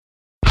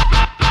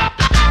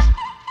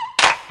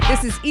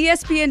This is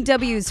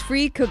ESPNW's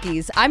Free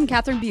Cookies. I'm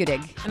Catherine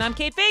Budig. And I'm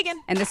Kate Fagan.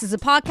 And this is a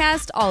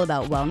podcast all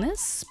about wellness,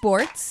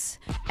 sports,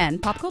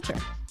 and pop culture.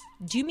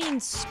 Do you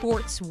mean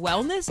sports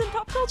wellness and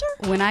pop culture?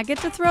 When I get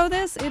to throw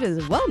this, it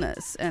is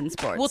wellness and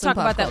sports. We'll talk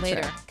about that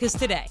later, because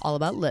today. All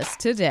about lists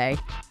today.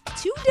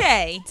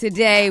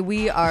 Today,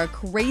 we are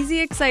crazy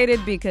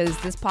excited because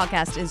this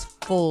podcast is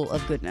full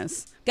of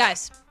goodness.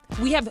 Guys,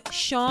 we have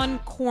Sean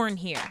Korn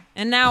here.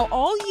 And now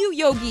all you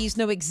yogis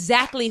know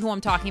exactly who I'm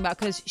talking about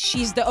because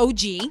she's the OG.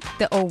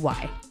 The OY.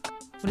 What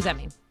does that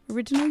mean?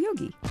 Original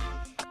yogi.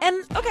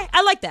 And, okay,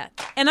 I like that.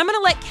 And I'm going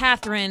to let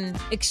Catherine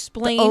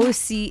explain.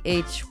 The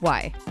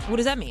OCHY. What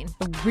does that mean?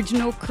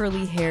 Original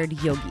curly-haired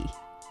yogi.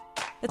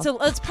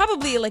 It's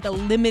probably like a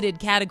limited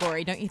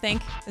category, don't you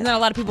think? There's not a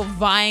lot of people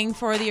vying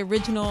for the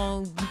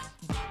original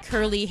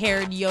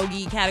curly-haired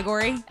yogi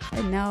category.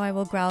 And now I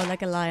will growl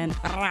like a lion.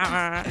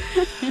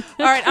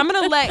 All right, I'm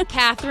going to let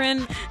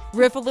Catherine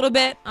riff a little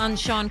bit on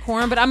Sean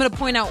Korn, but I'm going to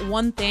point out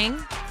one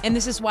thing, and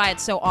this is why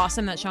it's so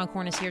awesome that Sean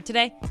Korn is here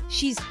today.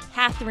 She's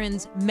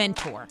Catherine's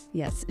mentor.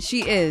 Yes,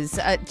 she is.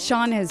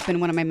 Sean has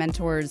been one of my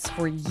mentors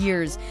for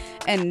years.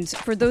 And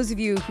for those of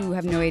you who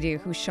have no idea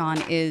who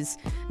Sean is,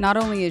 not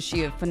only is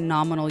she a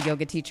phenomenal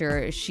yoga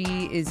teacher,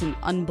 she is an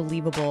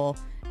unbelievable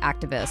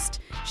activist.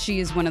 She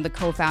is one of the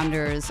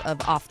co-founders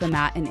of Off the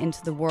Mat and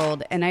Into the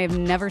World. And I have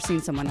never seen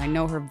someone, I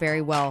know her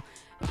very well,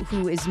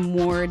 who is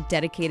more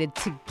dedicated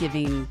to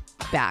giving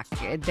back.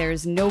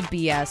 There's no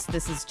BS.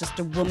 This is just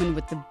a woman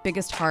with the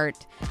biggest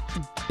heart,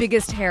 the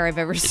biggest hair I've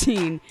ever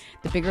seen.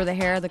 The bigger the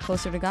hair, the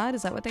closer to God.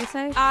 Is that what they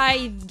say?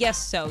 I guess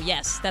so.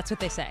 Yes, that's what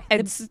they say.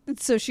 And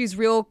so she's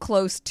real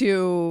close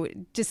to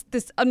just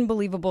this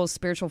unbelievable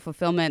spiritual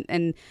fulfillment.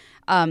 And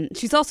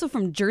she's also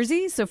from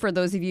Jersey. So for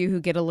those of you who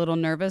get a little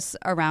nervous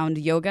around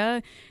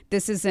yoga,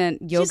 this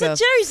isn't yoga. She's a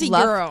Jersey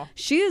fluff. girl.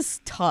 She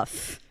is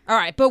tough. All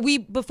right, but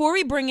before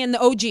we bring in the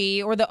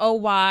OG or the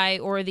OY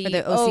or the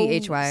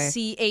OCHY,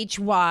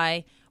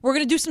 we're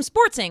going to do some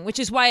sportsing, which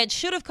is why it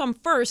should have come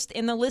first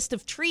in the list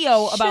of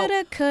trio about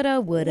Shoulda, coulda,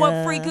 woulda.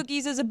 what Free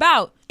Cookies is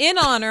about. In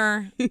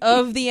honor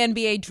of the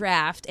NBA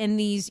draft and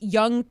these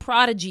young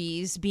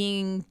prodigies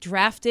being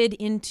drafted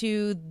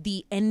into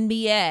the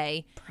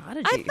NBA.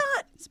 Prodigy. I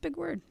thought, it's a big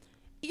word.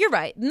 You're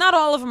right. Not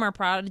all of them are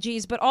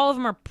prodigies, but all of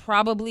them are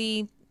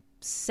probably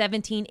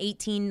 17,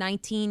 18,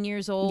 19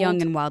 years old.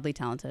 Young and wildly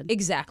talented.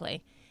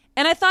 Exactly.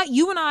 And I thought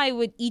you and I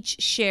would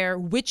each share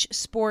which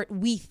sport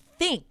we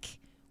think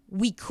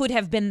we could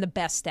have been the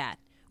best at.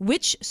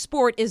 Which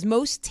sport is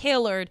most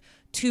tailored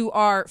to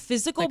our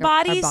physical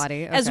bodies, our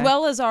body, okay. as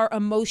well as our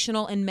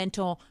emotional and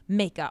mental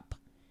makeup.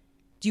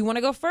 Do you want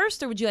to go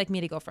first, or would you like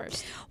me to go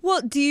first?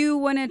 Well, do you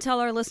want to tell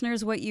our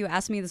listeners what you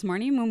asked me this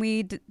morning when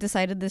we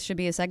decided this should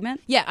be a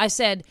segment? Yeah, I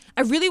said,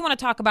 I really want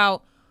to talk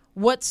about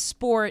what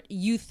sport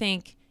you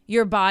think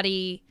your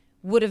body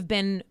would have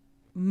been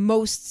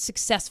most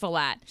successful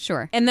at.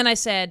 Sure. And then I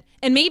said,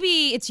 and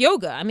maybe it's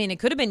yoga. I mean, it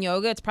could have been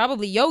yoga. It's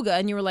probably yoga.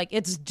 And you were like,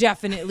 it's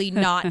definitely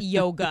not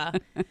yoga.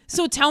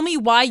 So tell me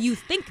why you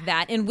think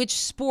that and which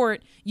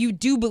sport you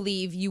do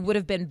believe you would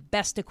have been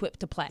best equipped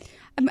to play.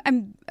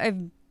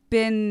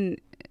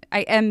 I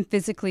am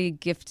physically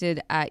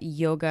gifted at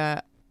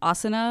yoga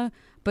asana,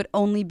 but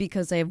only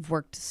because I've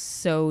worked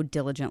so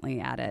diligently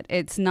at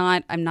it.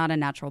 I'm not a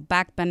natural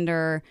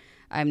backbender.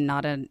 I'm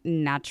not a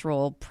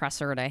natural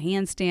presser at a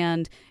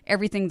handstand.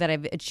 Everything that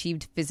I've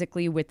achieved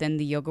physically within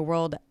the yoga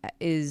world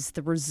is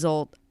the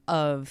result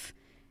of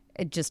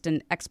just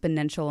an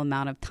exponential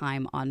amount of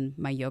time on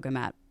my yoga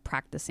mat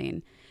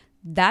practicing.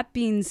 That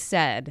being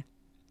said,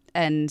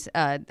 and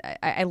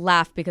I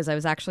laugh because I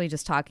was actually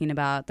just talking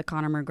about the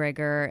Conor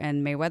McGregor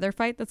and Mayweather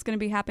fight that's going to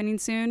be happening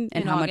soon.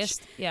 And in how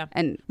August. much, yeah.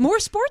 And more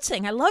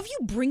sportsing. I love you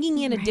bringing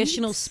in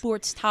additional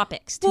sports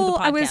topics to the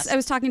podcast. I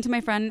was talking to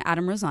my friend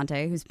Adam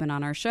Rosante, who's been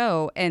on our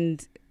show,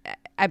 and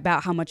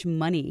about how much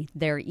money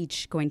they're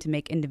each going to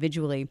make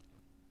individually.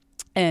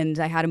 And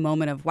I had a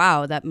moment of,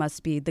 wow, that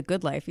must be the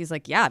good life. He's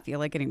like, yeah, I feel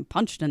like getting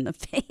punched in the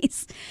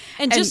face.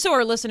 And just so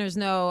our listeners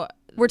know,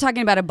 we're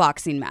talking about a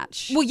boxing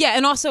match. Well, yeah,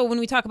 and also when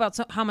we talk about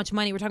how much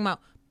money, we're talking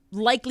about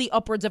likely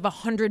upwards of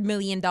 $100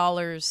 million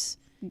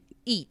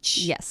each.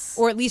 Yes.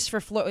 Or at least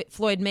for Floyd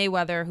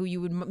Mayweather, who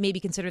you would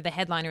maybe consider the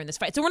headliner in this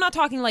fight. So we're not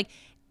talking like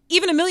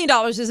even $1 million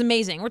is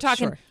amazing. We're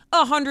talking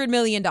 $100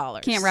 million.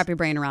 Can't wrap your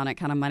brain around it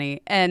kind of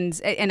money. And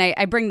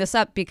I bring this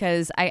up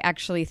because I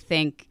actually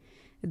think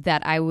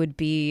that I would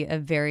be a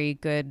very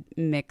good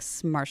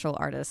mixed martial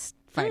artist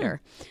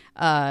fighter,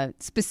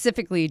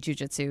 specifically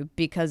jiu-jitsu,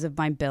 because of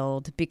my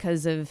build,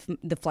 because of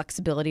the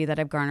flexibility that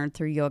I've garnered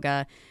through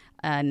yoga,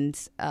 and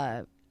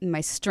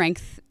my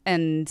strength,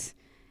 and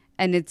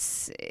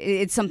it's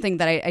something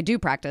that I do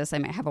practice. I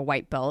might have a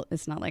white belt.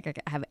 It's not like I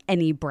have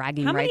any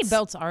bragging rights. How many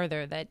belts are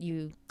there that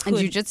you could? In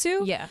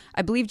jiu-jitsu? Yeah.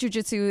 I believe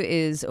jiu-jitsu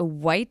is a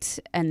white,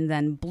 and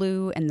then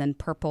blue, and then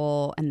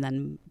purple, and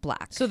then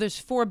black. So there's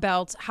 4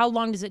 belts. How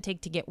long does it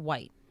take to get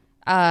white?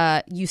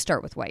 You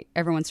start with white.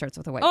 Everyone starts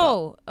with a white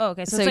belt. Oh,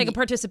 okay. So it's like a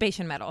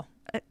participation medal.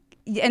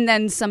 And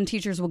then some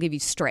teachers will give you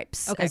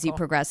stripes as you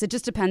progress. It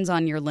just depends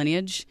on your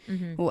lineage,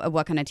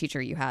 what kind of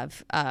teacher you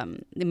have.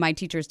 My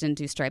teachers didn't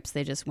do stripes.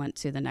 They just went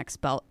to the next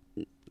belt.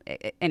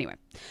 Anyway,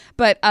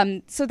 but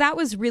so that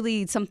was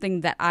really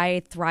something that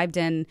I thrived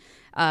in.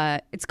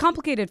 It's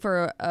complicated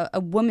for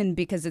a woman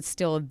because it's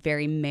still a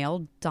very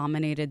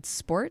male-dominated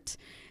sport.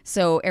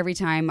 So every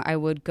time I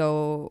would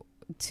go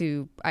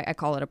to, I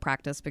call it a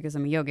practice because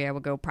I'm a yogi, I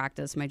would go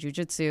practice my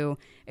jujitsu.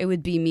 It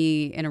would be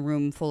me in a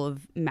room full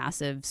of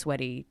massive,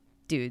 sweaty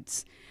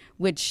dudes,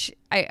 which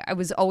I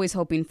was always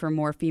hoping for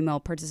more female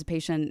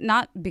participation,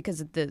 not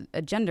because of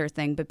a gender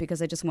thing, but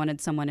because I just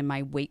wanted someone in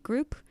my weight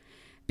group.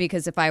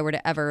 Because if I were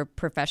to ever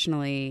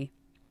professionally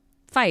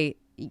fight,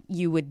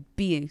 you would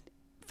be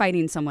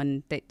fighting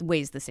someone that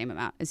weighs the same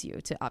amount as you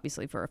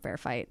for a fair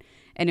fight.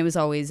 And it was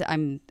always,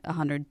 I'm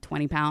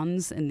 120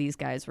 pounds and these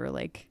guys were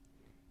like,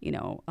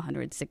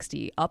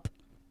 160 up.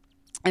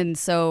 And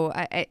so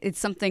it's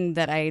something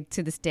that I,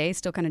 to this day,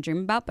 still kind of dream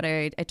about, but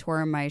I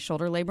tore my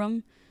shoulder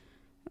labrum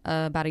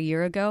about a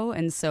year ago.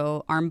 And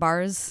so arm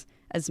bars,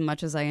 as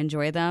much as I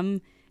enjoy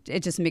them,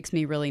 it just makes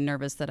me really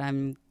nervous that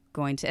I'm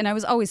going to, and I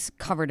was always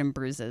covered in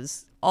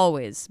bruises,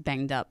 always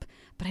banged up,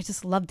 but I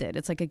just loved it.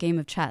 It's like a game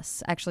of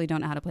chess. I actually don't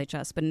know how to play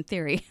chess, but in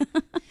theory.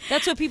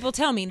 That's what people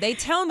tell me. They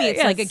tell me it's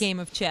yes. like a game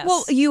of chess.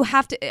 Well, you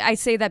have to, I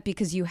say that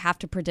because you have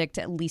to predict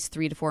at least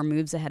 3 to 4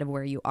 moves ahead of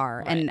where you are.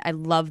 Right. And I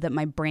love that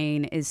my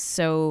brain is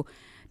so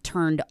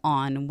turned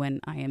on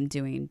when I am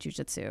doing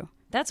jujitsu.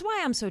 That's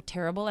why I'm so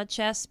terrible at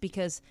chess,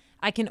 because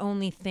I can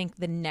only think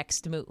the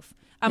next move.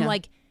 I'm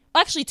like,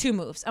 actually 2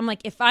 moves. I'm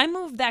like, if I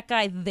move that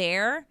guy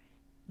there,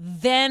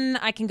 then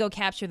I can go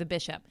capture the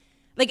bishop.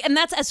 Like, and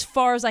that's as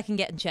far as I can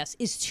get in chess,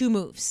 is 2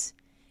 moves.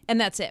 And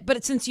that's it.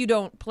 But since you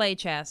don't play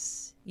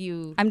chess,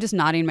 I'm just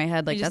nodding my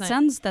head like, that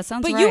sounds but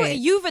right. But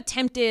you've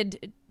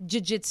attempted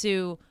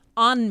jiu-jitsu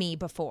on me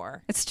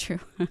before. It's true.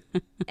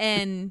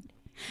 And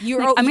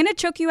you're like, I'm going to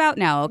choke you out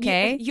now,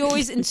 okay? You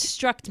always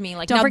instruct me.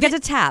 Like, don't forget to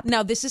tap.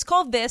 Now, this is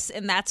called this,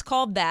 and that's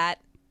called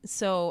that.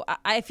 So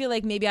I feel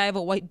like maybe I have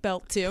a white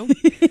belt, too.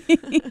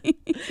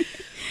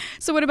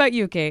 So what about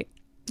you, Kate?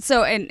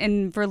 So,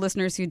 and for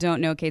listeners who don't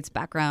know Kate's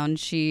background,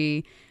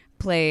 she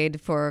played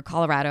for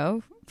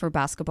Colorado for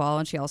basketball,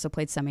 and she also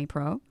played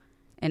semi-pro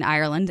in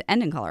Ireland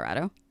and in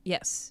Colorado.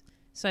 Yes.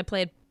 So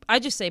I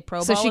just say pro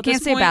ball. So she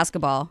can't say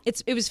basketball.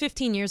 It was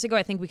 15 years ago.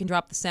 I think we can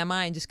drop the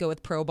semi and just go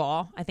with pro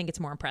ball. I think it's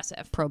more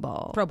impressive. Pro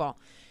ball.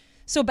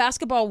 So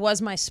basketball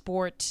was my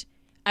sport.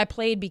 I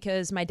played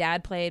because my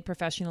dad played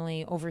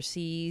professionally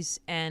overseas,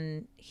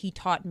 and he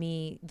taught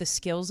me the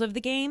skills of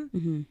the game.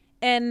 Mm-hmm.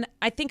 And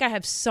I think I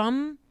have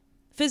some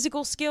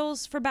physical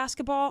skills for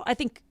basketball. I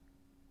think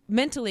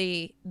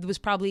mentally it was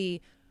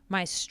probably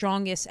my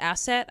strongest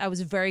asset. I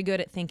was very good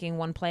at thinking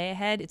one play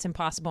ahead. It's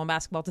impossible in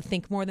basketball to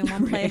think more than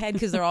one play ahead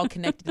because they're all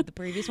connected to the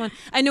previous one.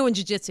 I know in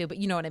jiu-jitsu, but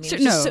you know what I mean.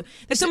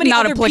 There's so many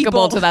not other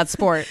applicable to that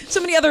sport.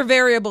 So many other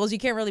variables. You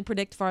can't really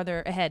predict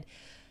farther ahead.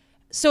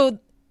 So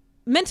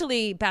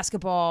mentally,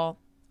 basketball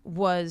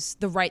was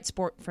the right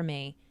sport for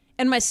me.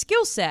 And my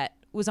skill set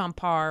was on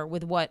par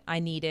with what I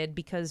needed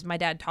because my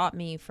dad taught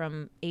me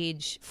from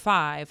age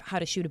 5 how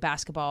to shoot a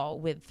basketball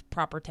with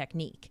proper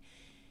technique.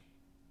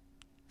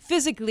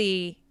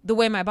 Physically, the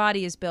way my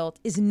body is built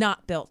is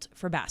not built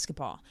for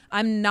basketball.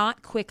 I'm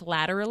not quick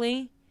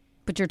laterally.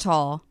 But you're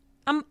tall.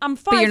 I'm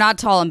 5. But you're not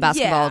tall in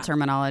basketball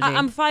terminology.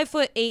 I'm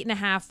 5'8.5",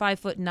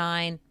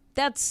 5'9".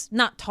 That's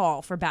not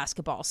tall for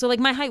basketball. So like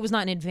my height was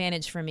not an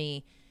advantage for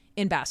me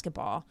in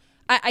basketball.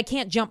 I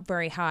can't jump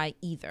very high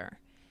either.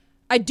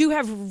 I do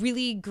have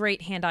really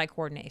great hand-eye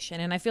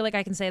coordination, and I feel like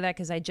I can say that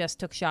because I just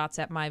took shots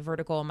at my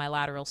vertical and my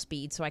lateral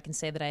speed, so I can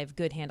say that I have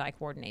good hand-eye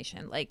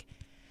coordination. Like,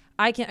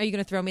 are you going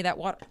to throw me that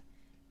water?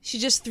 She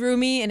just threw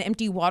me an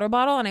empty water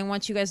bottle, and I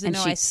want you guys to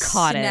know I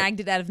snagged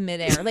it out of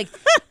midair. Like,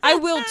 I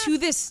will to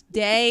this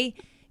day,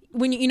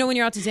 when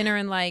you're out to dinner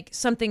and like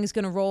something's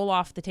going to roll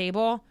off the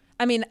table.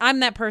 I mean,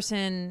 I'm that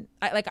person.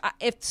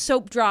 If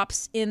soap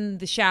drops in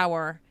the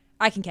shower,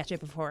 I can catch it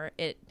before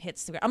it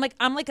hits the ground.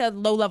 I'm like a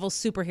low-level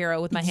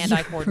superhero with my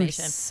hand-eye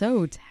coordination.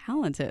 So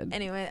talented.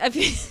 Anyway,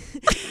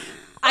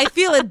 I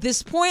feel at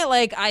this point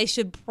like I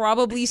should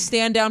probably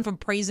stand down from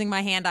praising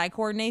my hand-eye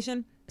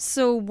coordination.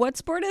 So what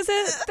sport is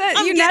it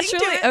that you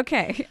naturally...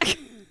 Okay.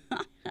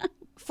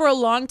 For a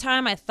long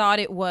time, I thought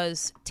it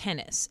was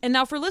tennis. And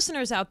now for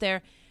listeners out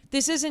there,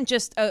 this isn't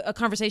just a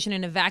conversation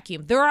in a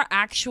vacuum. There are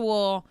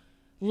actual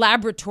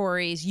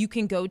laboratories you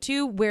can go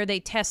to where they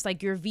test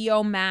like your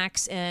VO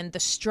max and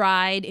the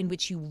stride in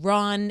which you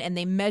run, and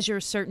they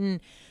measure certain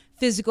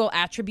physical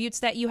attributes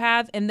that you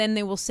have, and then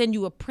they will send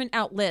you a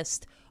printout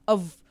list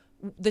of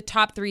the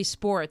top 3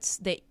 sports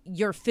that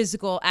your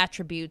physical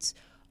attributes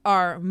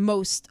are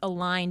most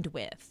aligned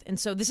with. And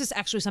so this is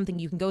actually something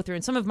you can go through,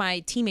 and some of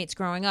my teammates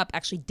growing up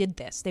actually did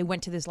this. They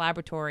went to this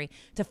laboratory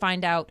to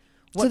find out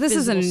what. So this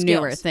is a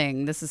newer skills.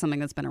 Thing. This is something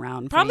that's been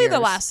around for probably years. the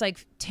last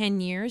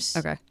 10 years.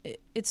 Okay,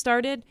 it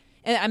started.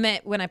 And I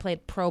meant when I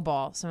played pro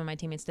ball, some of my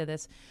teammates did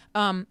this.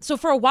 So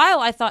for a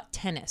while I thought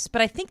tennis,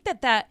 but I think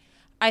that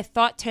I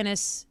thought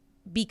tennis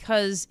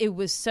because it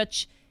was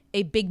such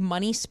a big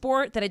money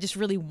sport that I just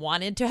really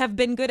wanted to have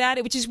been good at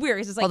it, which is weird.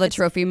 It's like all the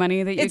trophy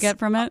money that you get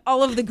from it,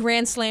 all of the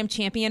Grand Slam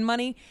champion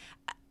money.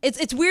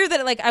 It's weird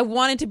that like I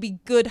wanted to be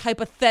good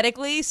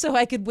hypothetically so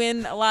I could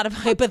win a lot of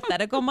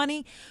hypothetical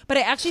money, but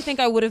I actually think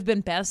I would have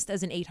been best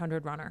as an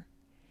 800 runner,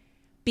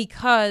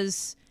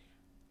 because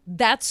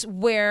that's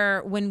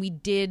where, when we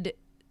did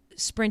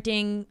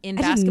sprinting in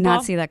basketball, I did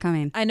not see that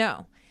coming. I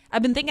know.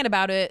 I've been thinking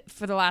about it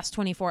for the last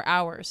 24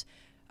 hours.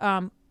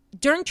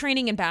 During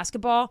training in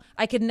basketball,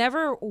 I could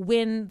never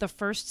win the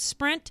first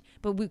sprint,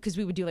 but because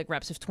we would do like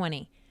reps of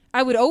 20.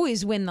 I would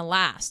always win the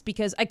last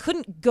because I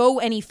couldn't go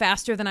any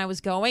faster than I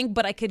was going,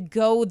 but I could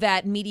go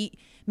that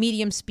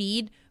medium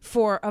speed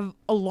for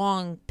a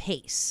long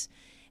pace.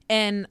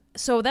 And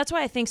so that's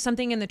why I think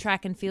something in the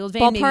track and field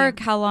vein. Ballpark,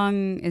 how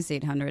long is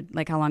 800?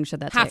 Like, how long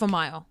should that take? Half a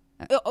mile.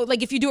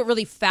 Like, if you do it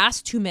really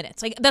fast, 2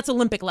 minutes. Like, that's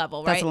Olympic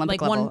level, right? That's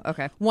Olympic like level,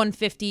 okay.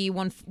 150,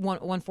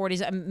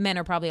 140s. Men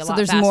are probably a lot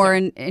faster. So there's more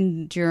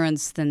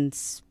endurance than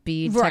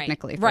speed, right,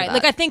 technically, for right. that.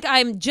 Like, I think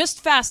I'm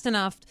just fast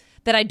enough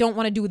that I don't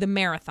want to do the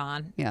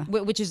marathon, yeah.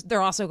 Which is,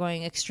 they're also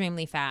going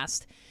extremely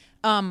fast.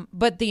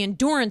 But the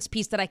endurance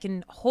piece, that I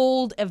can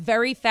hold a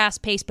very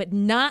fast pace, but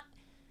not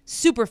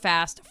super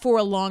fast for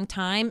a long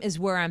time, is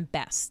where I'm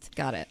best.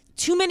 Got it.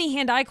 Too many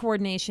hand-eye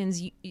coordination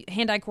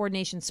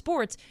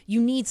sports,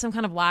 you need some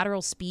kind of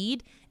lateral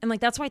speed. And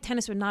like, that's why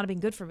tennis would not have been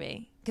good for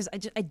me, because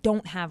I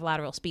don't have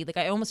lateral speed. Like,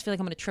 I almost feel like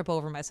I'm going to trip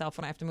over myself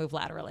when I have to move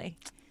laterally.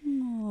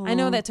 Aww. I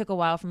know that took a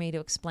while for me to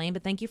explain,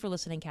 but thank you for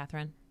listening,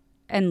 Catherine.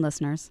 And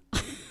listeners.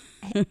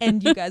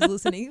 And you guys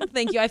listening.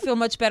 Thank you. I feel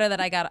much better that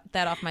I got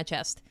that off my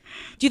chest.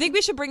 Do you think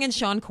we should bring in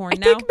Sean Corn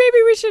now? I think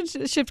maybe we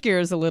should shift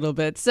gears a little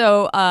bit.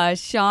 So,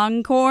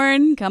 Sean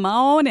Corn, come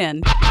on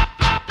in.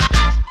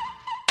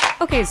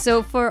 Okay,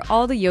 so for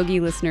all the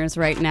yogi listeners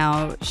right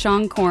now,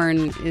 Sean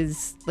Corn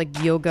is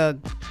like yoga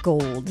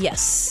gold.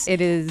 Yes. It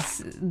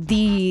is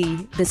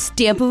the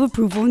stamp of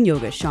approval in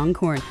yoga, Sean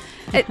Corn.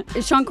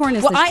 Sean Corn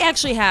is... Well, I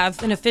actually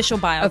have an official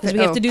bio, because we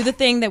have to do the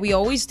thing that we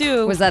always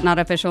do. Was that not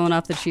official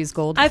enough that she's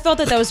gold? I felt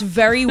that was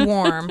very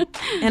warm,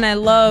 and I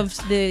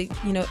loved the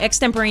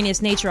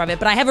extemporaneous nature of it.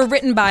 But I have a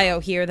written bio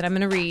here that I'm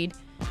going to read.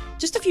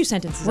 Just a few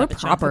sentences. We're of it,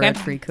 proper okay? at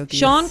Free Cookies.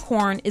 Sean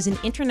Corn is an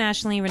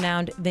internationally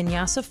renowned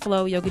Vinyasa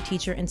flow yoga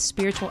teacher and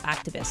spiritual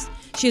activist.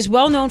 She is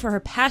well known for her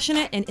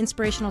passionate and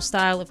inspirational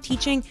style of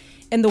teaching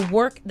and the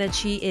work that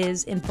she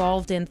is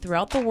involved in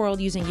throughout the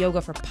world, using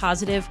yoga for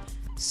positive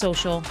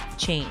social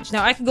change.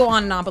 Now, I could go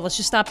on and on, but let's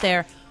just stop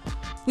there.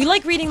 We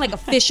like reading like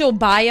official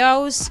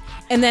bios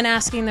and then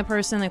asking the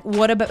person, like,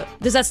 what about,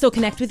 does that still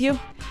connect with you?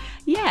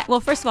 Yeah. Well,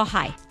 first of all,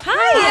 hi.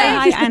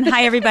 Hi. Hi, and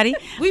hi, everybody.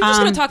 We were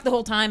just going to talk the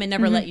whole time and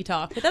never let you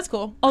talk, but that's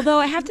cool. Although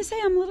I have to say,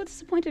 I'm a little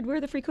disappointed. Where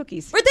are the free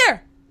cookies? Right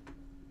there.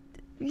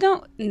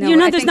 No, you're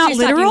not. I There's think not she's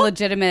literal. talking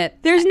legitimate.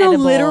 There's no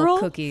edible literal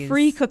cookies.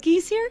 free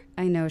cookies here.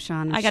 I know,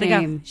 Sean. I gotta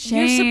Shame. go.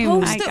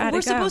 Shame.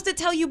 We're supposed to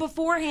tell you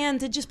beforehand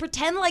to just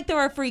pretend like there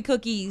are free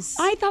cookies.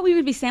 I thought we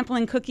would be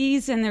sampling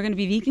cookies, and they're going to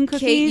be vegan cookies.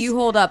 Kate, you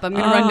hold up. I'm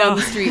going to run down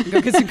the street and go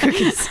get some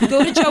cookies.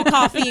 Go to Joe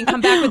Coffee and come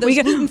back with those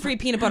gluten-free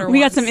peanut butter ones. We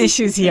got some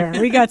issues here.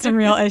 We got some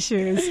real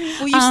issues.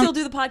 Will you still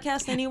do the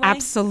podcast anyway?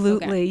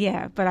 Absolutely, okay.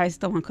 Yeah. But I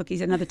still want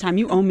cookies another time.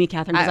 You owe me,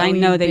 Catherine, because I I owe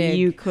know you that big.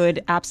 you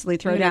could absolutely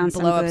throw down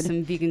some blow good. up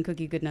some vegan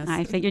cookie goodness.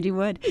 I figured you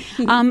would.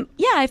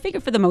 Yeah, I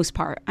figured for the most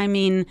part. I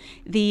mean,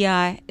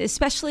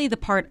 especially the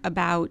part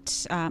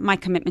about my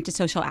commitment to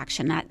social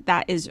action.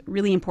 That is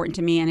really important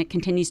to me, and it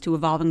continues to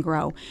evolve and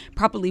grow.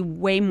 Probably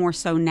way more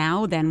so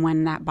now than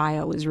when that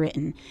bio was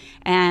written.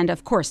 And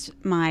of course,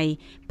 my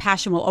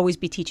passion will always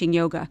be teaching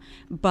yoga,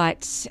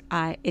 but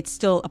it's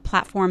still a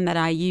platform that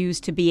I use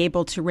to be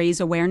able to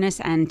raise awareness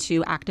and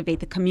to activate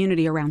the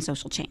community around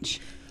social change.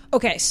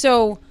 Okay,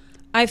 so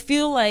I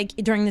feel like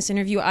during this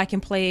interview, I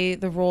can play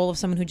the role of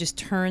someone who just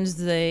turns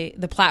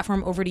the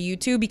platform over to you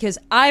two, because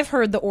I've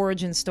heard the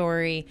origin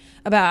story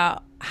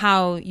about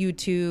how you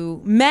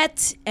two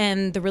met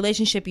and the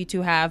relationship you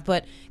two have.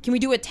 But can we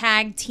do a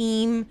tag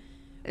team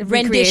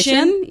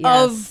rendition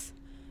of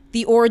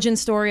the origin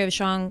story of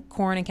Sean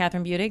Corn and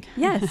Catherine Budig?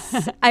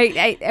 Yes.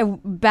 I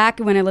back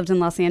when I lived in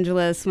Los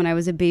Angeles, when I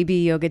was a baby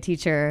yoga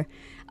teacher,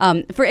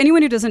 for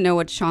anyone who doesn't know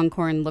what Sean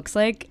Corn looks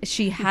like,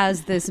 she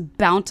has this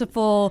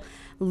bountiful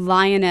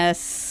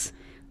lioness,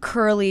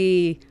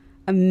 curly,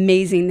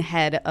 amazing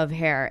head of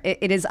hair.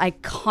 It is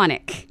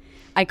iconic.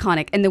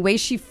 And the way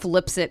she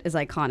flips it is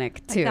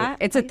iconic too. Like that?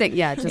 It's a thing,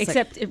 yeah. Just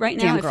Except like, right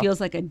now damn it girl. feels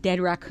like a dead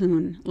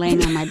raccoon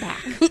laying on my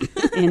back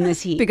in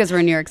this heat. Because we're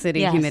in New York City,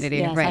 Yes, humidity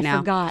yes, right I now.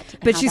 forgot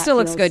But how she that still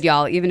looks feels. good,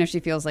 y'all, even if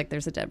she feels like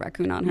there's a dead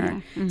raccoon on her.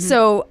 Yeah.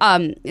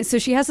 Mm-hmm. So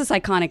she has this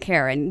iconic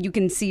hair, and you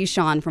can see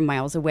Sean from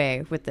miles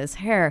away with this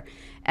hair.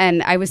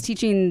 And I was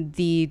teaching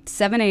the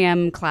 7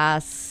 a.m.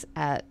 class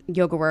at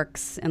Yoga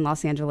Works in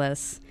Los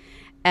Angeles.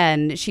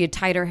 and she had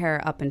tied her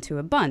hair up into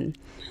a bun,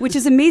 which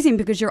is amazing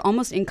because you're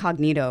almost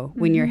incognito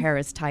when your hair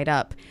is tied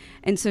up.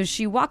 And so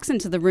she walks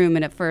into the room,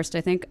 and at first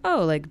I think,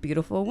 oh, like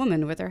beautiful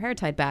woman with her hair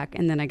tied back.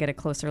 And then I get a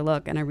closer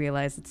look and I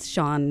realize it's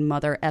Sean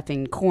mother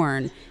effing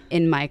Korn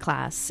in my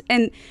class.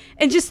 And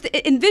just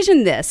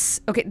envision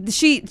this. Okay,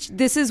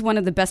 this is one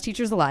of the best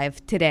teachers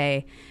alive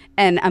today,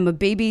 and I'm a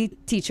baby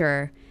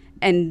teacher.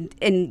 And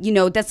you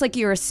know, that's like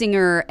you're a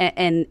singer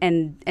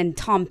and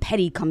Tom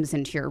Petty comes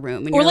into your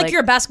room. And or like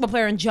you're a basketball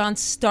player and John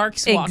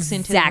Starks walks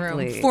into the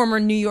Exactly. room. Former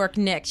New York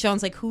Knicks.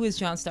 Sean's like, who is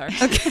John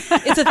Starks? Okay.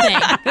 It's a thing.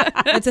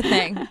 It's a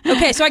thing.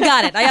 Okay, so I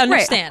got it. I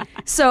understand.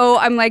 Right. So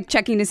I'm like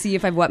checking to see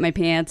if I've wet my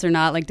pants or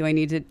not. Like, do I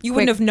need to? You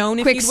wouldn't have known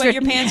if you'd wet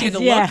your pants. You'd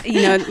have looked.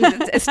 You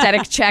know,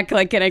 aesthetic check.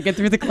 Like, can I get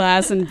through the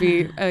class and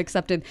be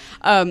accepted?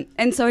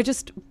 And so I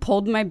just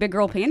pulled my big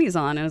girl panties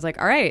on, and I was like,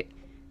 all right,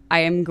 I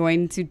am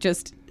going to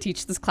just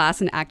teach this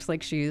class and act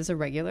like she's a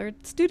regular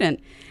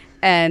student.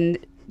 And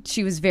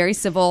she was very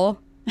civil,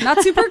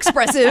 not super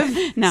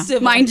expressive, No.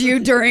 mind you,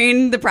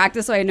 during the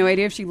practice. So I had no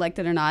idea if she liked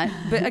it or not.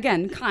 But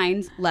again,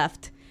 kind,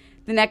 left.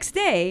 The next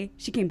day,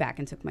 she came back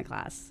and took my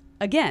class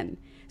again.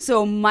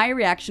 So my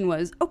reaction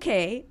was,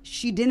 okay,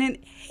 she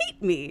didn't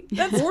hate me.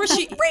 That's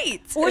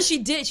great. Or she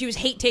did. She was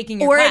hate taking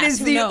your Or class. it is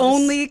Who the knows?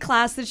 only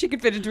class that she could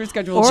fit into her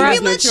schedule. Or She I- has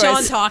Can we no let choice.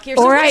 Sean talk here?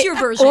 So what's your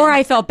version? Or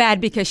I felt bad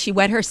because she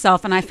wet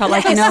herself, and I felt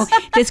like,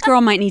 this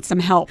girl might need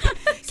some help.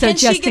 So Can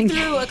just she get in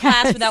through a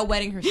class without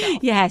wetting herself?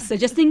 Yes, so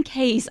just in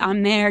case,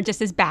 I'm there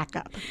just as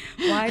backup.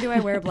 Why do I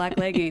wear black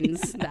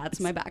leggings?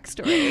 That's my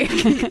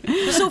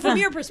backstory. So from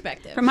your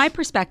perspective. From my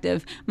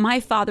perspective,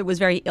 my father was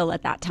very ill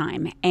at that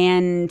time,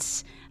 and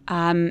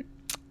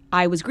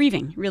I was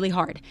grieving really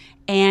hard.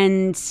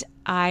 And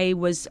I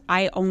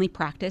only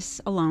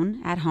practice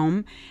alone at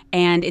home,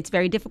 and it's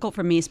very difficult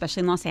for me,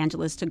 especially in Los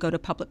Angeles, to go to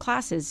public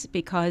classes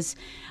because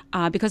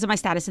of my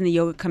status in the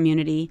yoga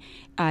community.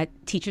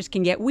 Teachers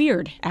can get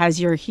weird, as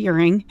you're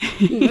hearing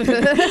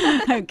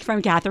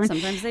from Catherine.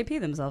 Sometimes they pee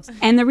themselves.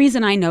 And the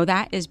reason I know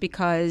that is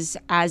because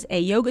as a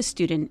yoga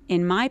student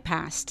in my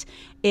past,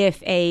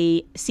 if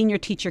a senior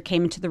teacher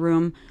came into the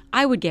room,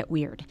 I would get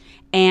weird,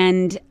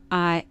 and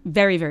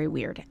very, very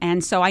weird.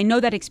 And so I know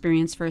that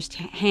experience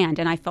firsthand,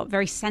 and I felt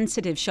very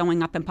sensitive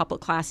showing up in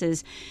public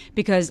classes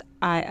because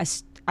I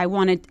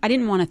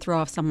didn't want to throw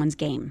off someone's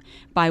game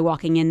by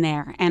walking in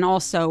there. And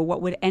also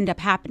what would end up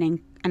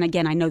happening, and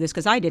again, I know this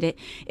because I did it,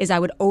 is I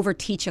would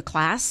overteach a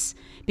class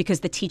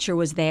because the teacher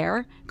was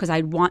there, because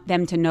I'd want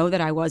them to know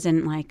that I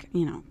wasn't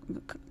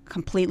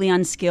completely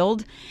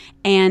unskilled,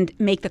 and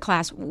make the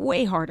class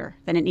way harder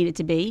than it needed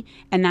to be.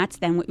 And that's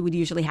then what would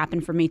usually happen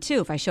for me too.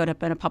 If I showed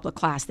up in a public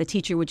class, the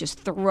teacher would just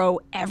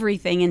throw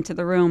everything into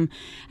the room,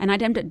 and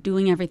I'd end up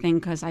doing everything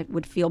because I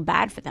would feel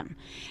bad for them.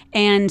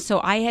 And so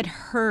I had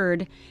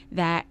heard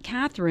that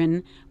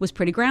Catherine was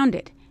pretty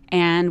grounded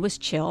and was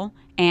chill,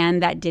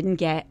 and that didn't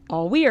get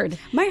all weird.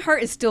 My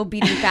heart is still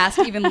beating fast,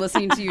 even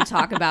listening to you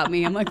talk about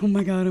me. I'm like, oh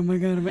my God.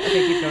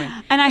 Okay, keep going.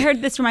 And I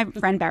heard this from my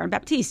friend Baron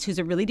Baptiste, who's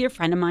a really dear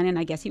friend of mine, and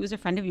I guess he was a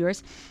friend of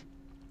yours.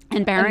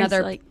 And Baron's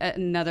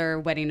another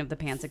wetting of the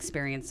pants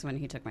experience when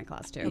he took my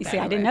class too. You see,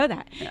 I didn't know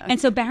that. Yeah.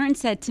 And so Baron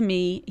said to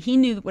me, he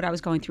knew what I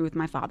was going through with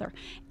my father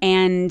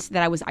and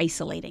that I was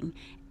isolating.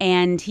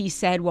 And he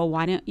said, well,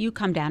 why don't you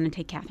come down and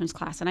take Catherine's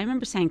class? And I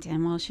remember saying to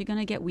him, well, is she going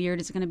to get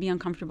weird? Is it going to be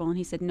uncomfortable? And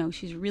he said, no,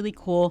 she's really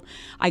cool.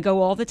 I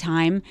go all the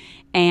time,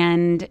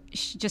 and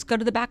just go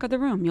to the back of the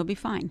room. You'll be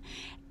fine.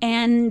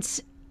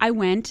 And I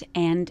went,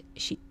 and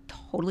she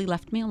totally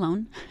left me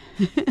alone.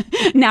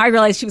 Now I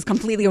realize she was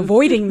completely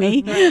avoiding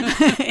me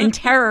in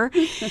terror.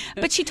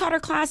 But she taught her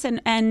class,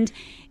 and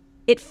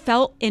it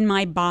felt in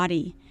my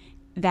body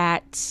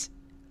that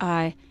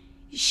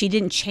she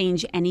didn't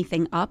change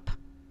anything up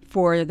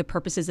for the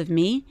purposes of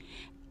me.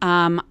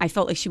 I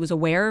felt like she was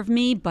aware of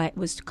me, but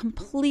was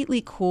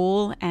completely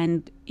cool.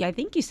 And I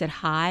think you said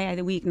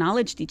hi. We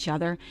acknowledged each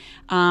other.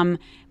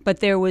 But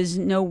there was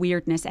no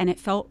weirdness. And it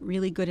felt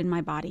really good in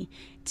my body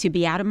to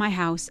be out of my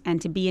house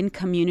and to be in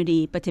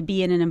community, but to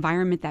be in an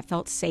environment that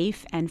felt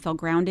safe and felt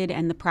grounded.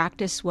 And the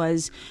practice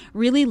was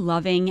really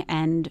loving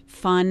and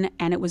fun.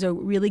 And it was a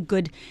really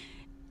good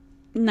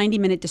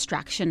 90-minute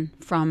distraction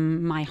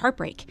from my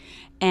heartbreak.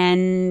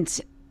 And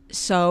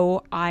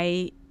so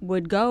I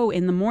would go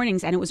in the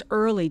mornings, and it was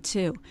early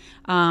too,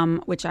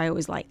 which I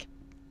always like.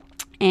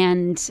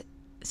 And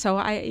so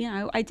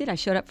I did. I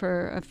showed up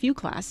for a few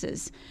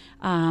classes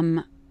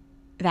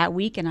that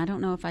week, and I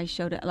don't know if I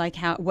showed up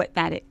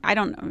I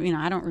don't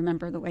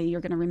remember the way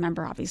you're going to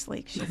remember,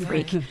 obviously, 'cause you're a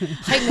freak.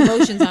 Heightened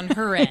emotions on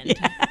her end.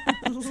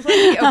 Let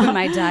me open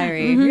my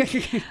diary.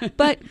 Mm-hmm.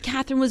 But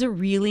Catherine was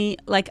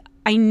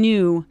I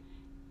knew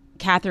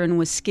Catherine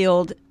was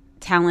skilled,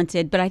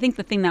 talented, but I think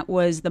the thing that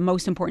was the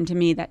most important to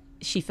me, that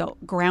she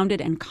felt grounded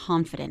and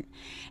confident.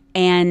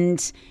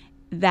 And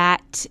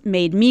that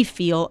made me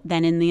feel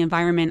then in the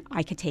environment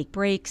I could take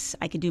breaks,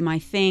 I could do my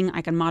thing,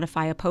 I could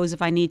modify a pose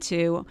if I need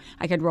to,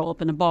 I could roll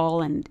up in a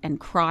ball and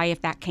cry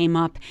if that came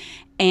up,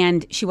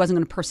 and she wasn't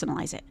going to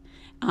personalize it.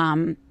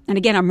 And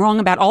again, I'm wrong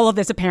about all of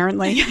this,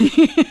 apparently.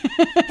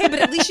 Hey, but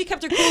at least she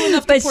kept her cool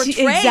enough to portray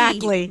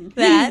exactly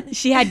that.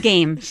 She had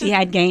game. She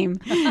had game,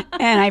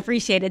 and I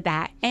appreciated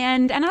that.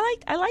 And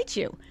I liked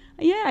you.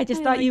 Yeah, I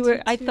just thought you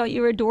were. I thought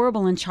you were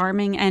adorable and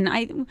charming. And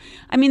I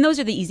mean, those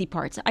are the easy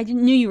parts. I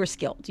knew you were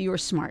skilled. You were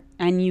smart,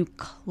 and you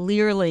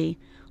clearly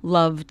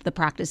loved the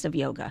practice of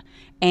yoga.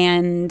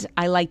 And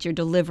I liked your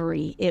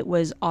delivery. It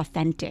was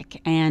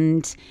authentic,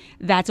 and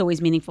that's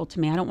always meaningful to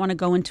me. I don't want to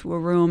go into a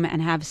room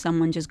and have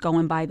someone just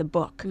going by the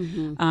book.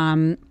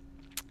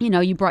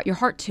 You brought your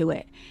heart to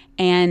it,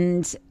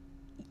 and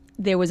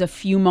there was a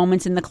few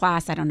moments in the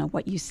class, I don't know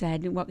what you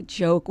said, what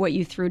joke, what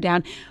you threw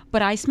down,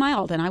 but I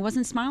smiled, and I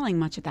wasn't smiling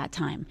much at that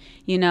time.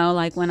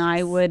 Like when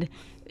I would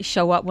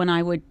show up, when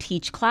I would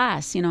teach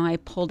class, I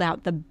pulled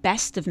out the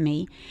best of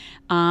me,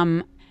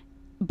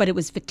 but it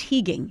was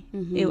fatiguing.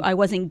 I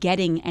wasn't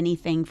getting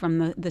anything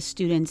from the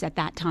students at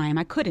that time.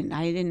 I couldn't.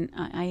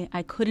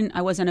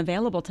 I wasn't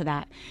available to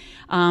that.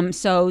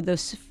 So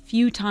those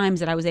few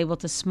times that I was able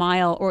to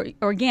smile or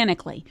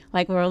organically,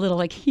 like we're a little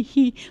like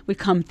hee would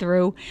come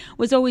through,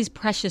 was always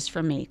precious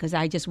for me because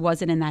I just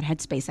wasn't in that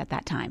headspace at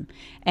that time.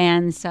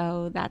 And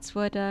so that's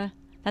what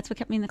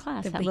kept me in the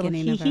class. The that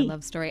beginning little of our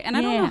love story. And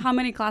I don't Yeah. know how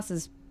many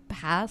classes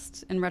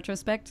passed in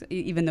retrospect,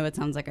 even though it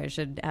sounds like I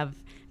should have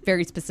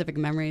very specific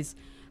memories.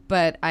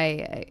 But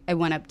I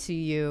went up to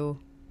you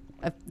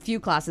a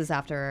few classes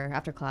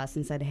after class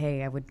and said,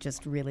 hey, I would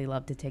just really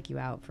love to take you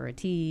out for a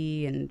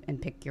tea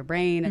and pick your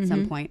brain at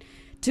some point,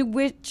 to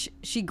which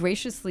she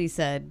graciously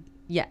said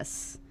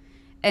yes.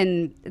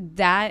 And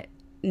that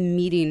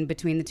meeting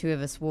between the two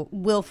of us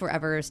will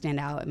forever stand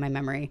out in my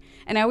memory.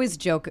 And I always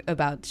joke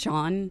about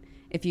Sean.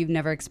 If you've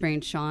never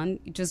experienced Sean,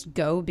 just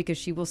go, because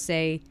she will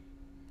say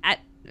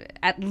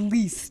at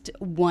least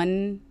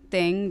one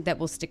thing that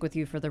will stick with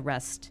you for the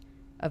rest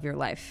of your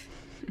life.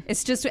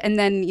 It's just, and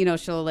then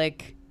she'll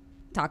like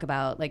talk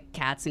about like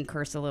cats and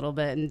curse a little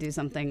bit and do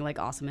something like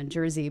awesome in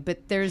Jersey,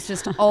 but there's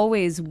just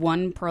always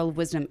one pearl of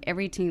wisdom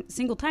every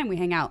single time we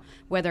hang out,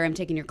 whether I'm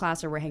taking your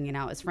class or we're hanging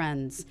out as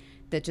friends,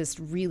 that just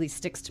really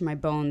sticks to my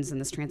bones in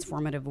this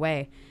transformative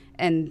way.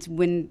 And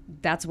when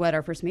that's what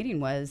our first meeting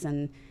was,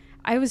 and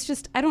I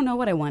don't know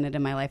what I wanted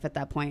in my life at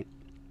that point,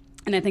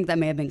 and I think that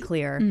may have been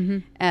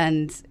clear.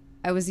 And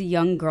I was a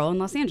young girl in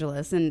Los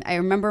Angeles, and I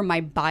remember my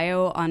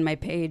bio on my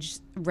page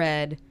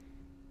read,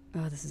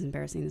 oh, this is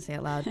embarrassing to say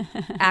out loud,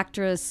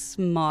 actress,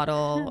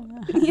 model,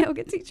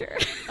 yoga teacher.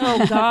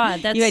 Oh,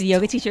 God. That's You had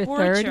yoga teacher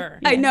torture. third?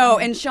 I know.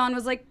 And Sean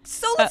was like,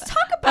 so let's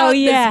talk about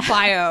this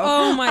bio.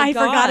 Oh, my I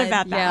God. forgot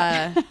about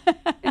that.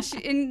 Yeah.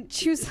 and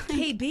she was like,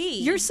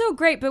 KB. you're so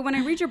great, but when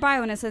I read your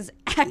bio and it says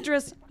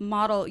actress,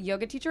 model,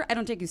 yoga teacher, I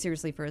don't take you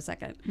seriously for a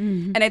second.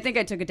 And I think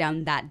I took it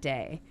down that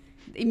day.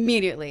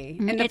 Immediately.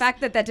 And the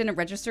fact that didn't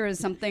register is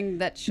something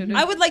that should have...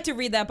 I would like to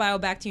read that bio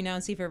back to you now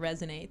and see if it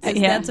resonates.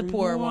 Yeah. That's a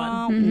poor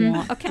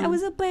one. Okay, I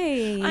was a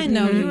babe. I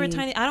know, you were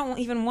tiny. I don't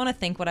even want to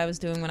think what I was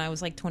doing when I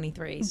was like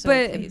 23. So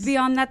But please.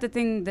 beyond that, the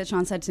thing that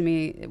Sean said to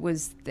me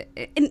was...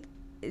 And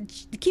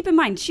keep in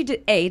mind, she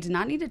did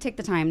not need to take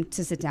the time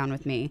to sit down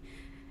with me.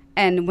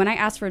 And when I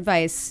asked for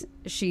advice,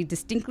 she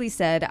distinctly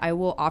said, I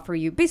will offer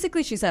you...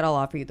 Basically, she said, I'll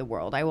offer you the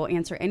world. I will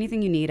answer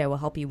anything you need. I will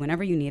help you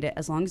whenever you need it,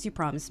 as long as you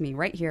promise me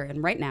right here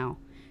and right now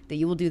that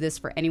you will do this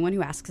for anyone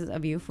who asks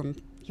of you from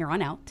here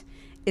on out,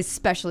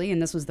 especially,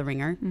 and this was the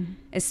ringer,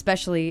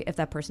 especially if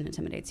that person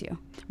intimidates you.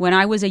 When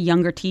I was a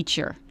younger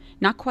teacher,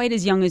 not quite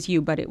as young as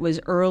you, but it was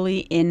early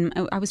in...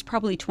 I was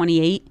probably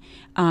 28,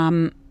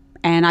 and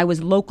I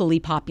was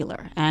locally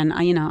popular. And,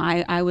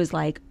 I was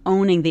like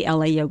owning the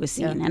LA yoga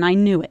scene, and I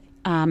knew it.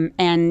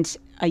 And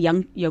a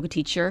young yoga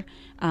teacher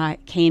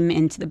came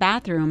into the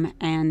bathroom,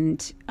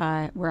 and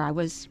where I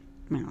was,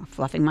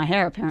 fluffing my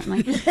hair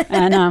apparently,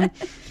 and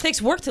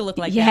takes work to look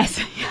like yes,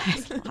 that.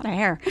 yes, a lot of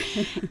hair,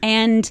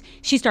 and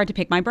she started to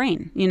pick my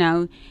brain,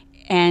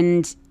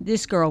 and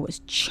this girl was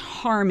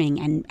charming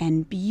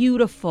and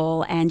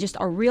beautiful and just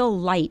a real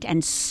light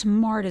and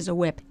smart as a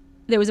whip.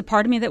 There was a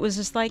part of me that was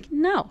just like,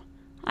 no.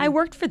 I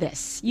worked for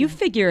this. You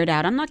figure it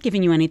out. I'm not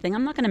giving you anything.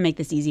 I'm not going to make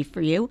this easy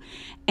for you.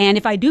 And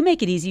if I do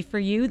make it easy for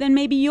you, then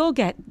maybe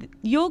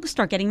you'll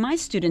start getting my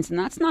students, and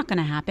that's not going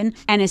to happen.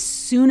 And as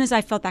soon as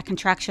I felt that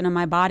contraction in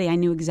my body, I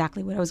knew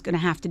exactly what I was going to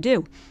have to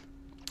do.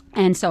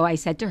 And so I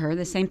said to her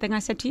the same thing I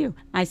said to you.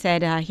 I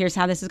said, here's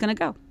how this is going to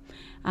go.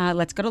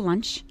 Let's go to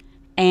lunch,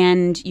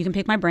 and you can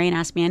pick my brain,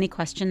 ask me any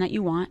question that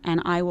you want,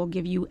 and I will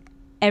give you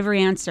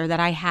every answer that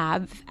I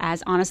have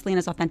as honestly and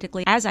as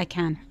authentically as I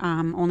can,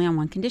 only on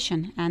one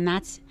condition. And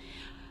that's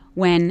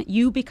when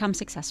you become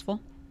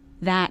successful,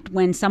 that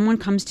when someone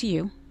comes to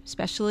you,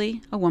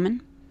 especially a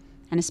woman,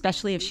 and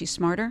especially if she's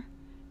smarter,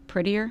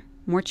 prettier,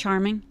 more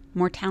charming,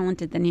 more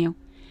talented than you,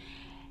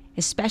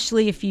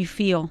 especially if you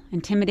feel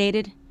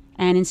intimidated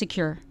and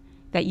insecure,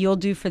 that you'll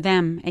do for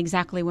them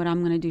exactly what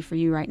I'm going to do for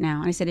you right now.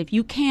 And I said, if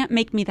you can't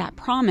make me that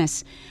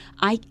promise,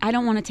 I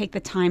don't want to take the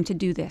time to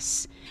do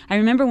this. I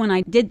remember when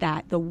I did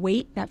that, the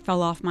weight that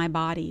fell off my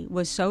body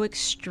was so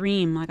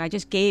extreme. Like I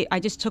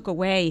just took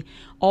away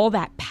all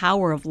that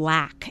power of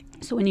lack.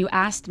 So when you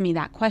asked me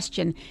that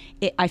question,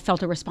 I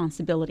felt a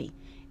responsibility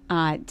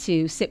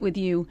to sit with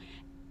you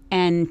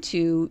and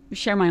to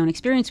share my own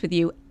experience with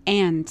you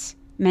and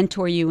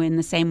mentor you in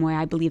the same way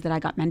I believe that I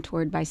got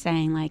mentored by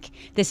saying, like,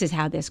 this is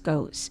how this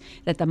goes.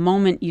 That the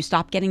moment you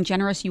stop getting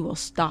generous, you will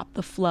stop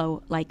the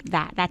flow like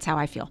that. That's how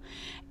I feel.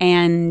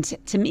 And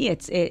to me,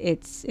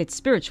 it's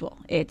spiritual.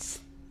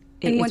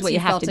 And once what you you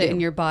have felt to it do. in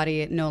your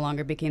body, it no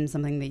longer became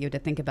something that you had to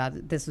think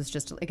about. This was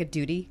just like a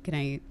duty. Can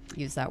I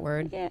use that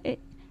word? Yeah,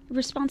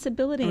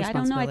 responsibility. I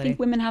don't know. I think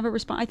women have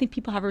I think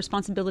people have a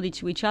responsibility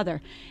to each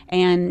other.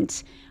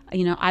 And,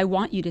 I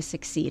want you to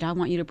succeed. I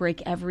want you to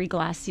break every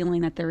glass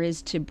ceiling that there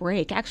is to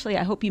break. Actually,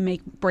 I hope you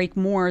break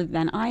more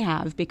than I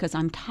have because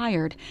I'm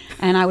tired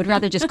and I would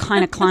rather just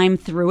kind of climb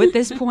through at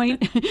this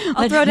point.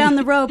 I'll throw down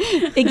the rope.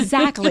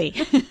 Exactly.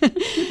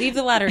 Leave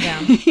the ladder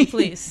down,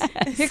 please.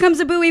 Here comes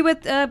a buoy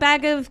with a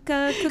bag of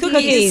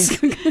cookies.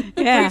 Free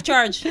of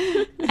charge.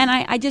 And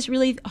I just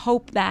really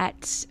hope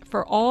that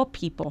for all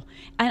people,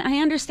 and I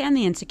understand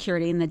the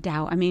insecurity and the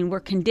doubt. I mean, we're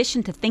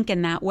conditioned to think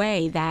in that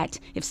way, that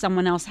if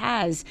someone else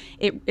has,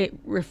 it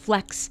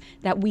reflects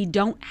that we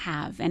don't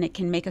have, and it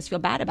can make us feel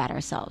bad about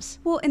ourselves.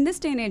 Well, in this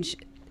day and age,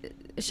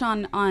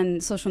 Sean,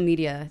 on social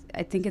media,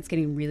 I think it's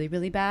getting really,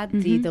 really bad.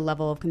 Mm-hmm. The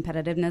level of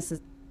competitiveness,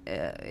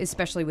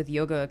 especially with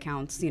yoga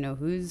accounts,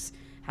 who's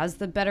has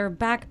the better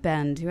back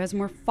bend, who has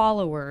more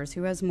followers,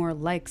 who has more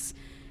likes.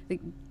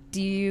 Like,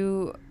 do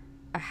you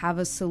have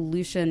a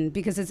solution?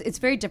 Because it's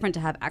very different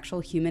to have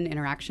actual human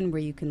interaction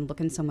where you can look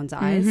in someone's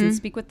eyes and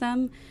speak with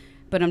them.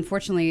 But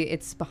unfortunately,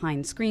 it's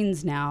behind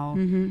screens now,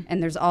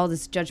 and there's all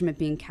this judgment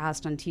being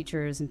cast on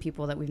teachers and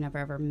people that we've never,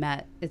 ever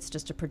met. It's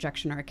just a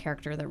projection or a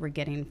character that we're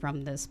getting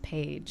from this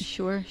page.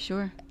 Sure.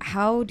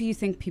 How do you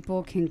think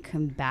people can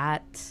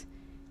combat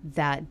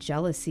that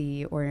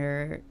jealousy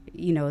or,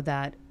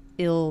 that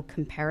ill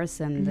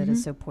comparison that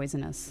is so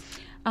poisonous?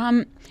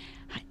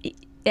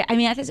 I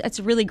mean, that's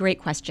a really great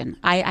question.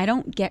 I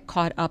don't get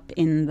caught up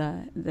in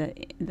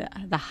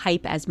the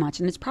hype as much,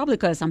 and it's probably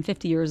because I'm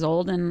 50 years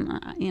old and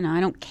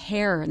I don't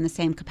care in the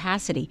same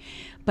capacity.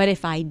 But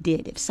if I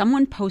did, if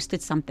someone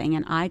posted something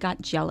and I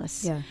got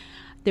jealous,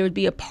 there would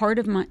be a part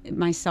of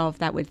myself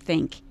that would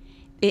think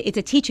it's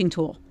a teaching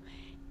tool.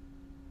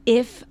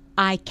 If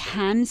I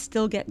can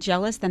still get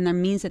jealous, then that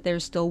means that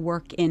there's still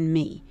work in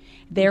me.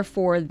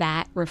 Therefore,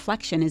 that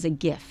reflection is a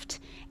gift.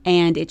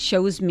 And it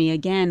shows me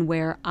again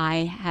where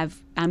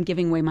I'm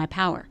giving away my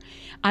power.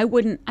 I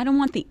don't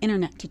want the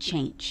internet to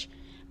change.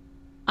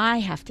 I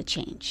have to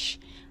change.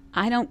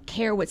 I don't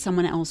care what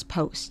someone else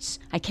posts.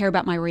 I care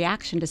about my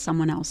reaction to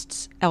someone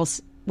else,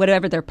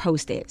 whatever their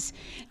post is.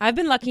 I've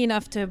been lucky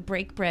enough to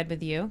break bread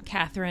with you.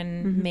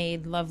 Catherine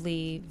made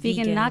lovely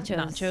vegan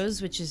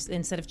nachos, which is,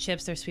 instead of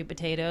chips, they're sweet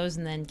potatoes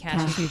and then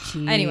cashew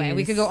cheese. Anyway,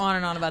 we could go on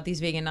and on about these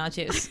vegan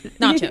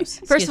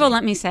nachos. First of all,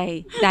 let me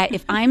say that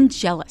if I'm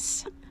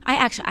jealous,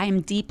 I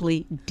am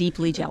deeply,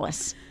 deeply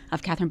jealous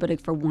of Catherine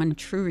Buddig for one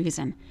true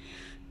reason.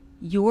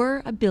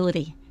 Your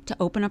ability to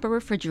open up a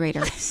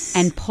refrigerator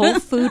and pull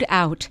food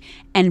out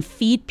and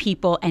feed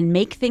people and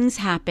make things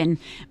happen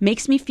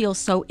makes me feel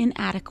so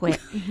inadequate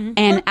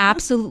and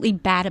absolutely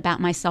bad about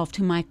myself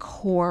to my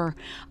core.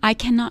 I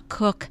cannot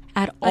cook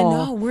at all.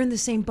 I know, we're in the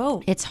same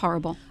boat. It's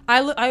horrible.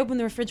 I open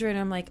the refrigerator and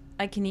I'm like,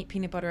 I can eat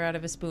peanut butter out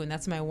of a spoon.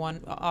 That's my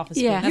one office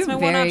spoon. That's You're my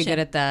one option. very good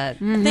at that.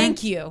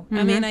 Thank you.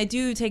 I mean, I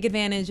do take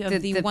advantage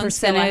of the one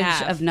skill I percentage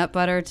have. of nut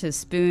butter to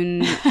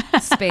spoon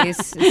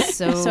space is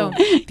so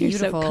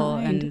beautiful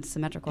kind. and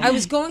symmetrical. I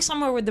was going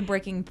somewhere with the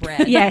breaking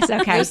bread. Yes,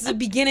 okay. This is the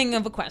beginning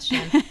of a question.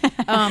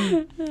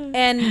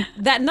 And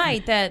that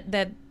night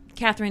that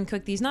Catherine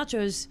cooked these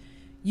nachos,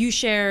 you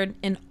shared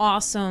an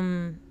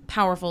awesome,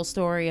 powerful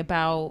story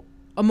about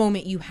a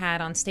moment you had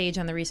on stage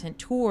on the recent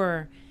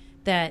tour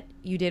that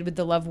you did with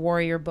the Love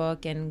Warrior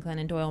book and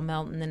Glennon Doyle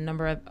Melton and a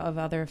number of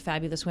other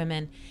fabulous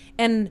women.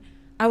 And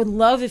I would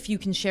love if you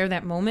can share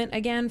that moment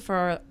again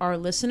for our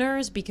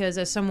listeners, because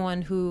as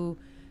someone who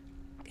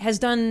has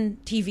done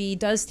TV,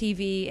 does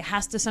TV,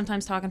 has to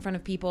sometimes talk in front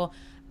of people,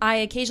 I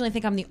occasionally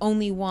think I'm the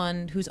only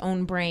one whose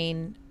own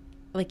brain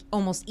like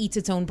almost eats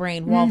its own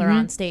brain while they're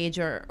on stage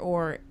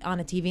or on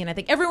a TV. And I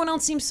think everyone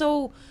else seems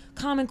so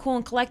calm and cool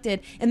and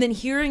collected. And then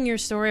hearing your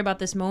story about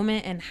this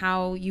moment and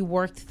how you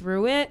worked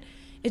through it,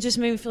 it just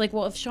made me feel like,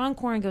 well, if Sean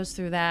Coren goes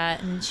through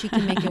that and she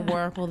can make it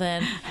work, well,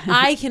 then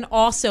I can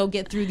also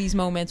get through these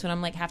moments when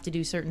I'm like have to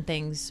do certain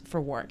things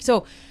for work.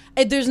 So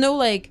there's no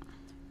like,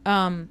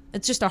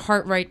 it's just a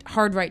hard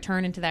right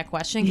turn into that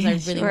question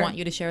because I really want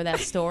you to share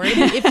that story.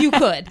 But if you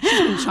could, She's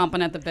been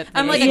chomping at the bit.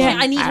 I'm like,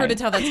 I need her to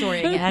tell that story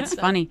again. That's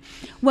funny.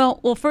 Well,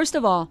 first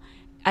of all,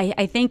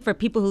 I think for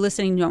people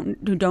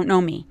who don't know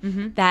me,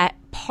 that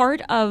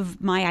part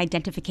of my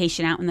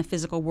identification out in the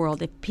physical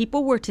world, if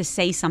people were to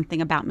say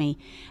something about me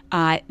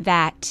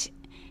that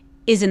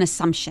is an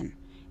assumption,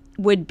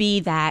 would be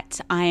that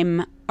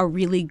I'm a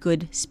really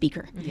good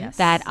speaker,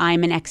 that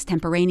I'm an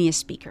extemporaneous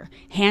speaker.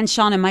 Hand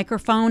Sean a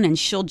microphone and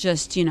she'll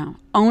just,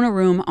 own a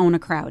room, own a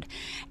crowd.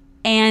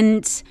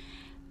 And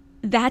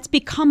that's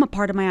become a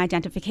part of my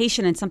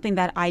identification and something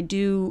that I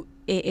do.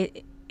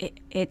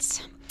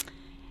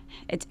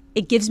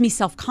 it gives me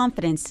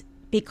self-confidence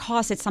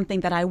because it's something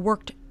that I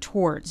worked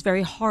towards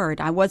very hard.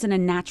 I wasn't a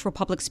natural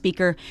public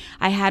speaker.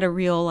 I had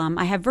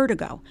I have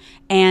vertigo.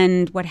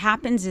 And what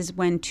happens is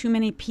when too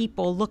many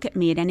people look at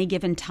me at any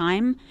given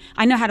time,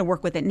 I know how to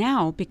work with it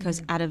now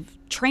because out of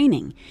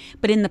training.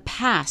 But in the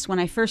past, when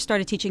I first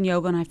started teaching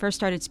yoga and I first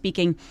started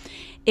speaking,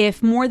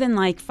 if more than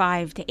like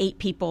 5 to 8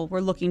 people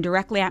were looking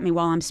directly at me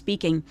while I'm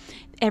speaking,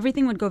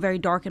 everything would go very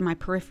dark in my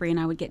periphery and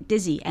I would get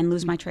dizzy and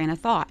lose my train of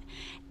thought.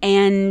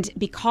 And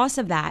because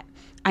of that,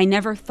 I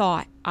never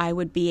thought I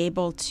would be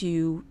able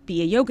to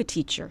be a yoga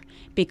teacher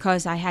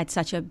because I had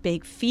such a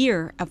big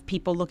fear of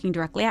people looking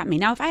directly at me.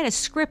 Now, if I had a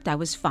script, I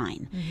was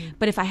fine.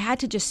 But if I had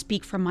to just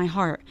speak from my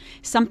heart,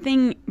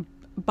 something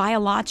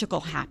biological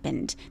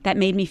happened that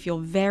made me feel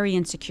very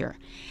insecure.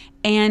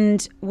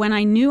 And when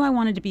I knew I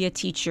wanted to be a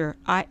teacher,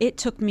 it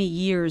took me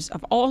years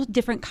of all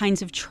different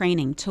kinds of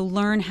training to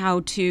learn how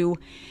to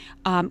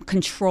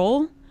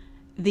control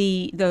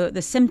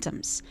the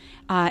symptoms,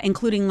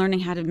 including learning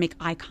how to make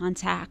eye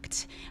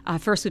contact,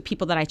 first with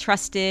people that I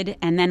trusted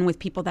and then with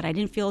people that I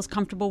didn't feel as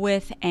comfortable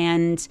with,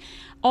 and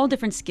all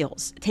different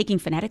skills. Taking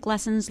phonetic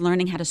lessons,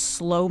 learning how to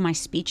slow my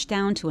speech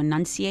down to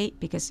enunciate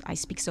because I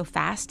speak so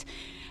fast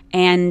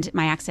and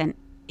my accent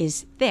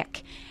is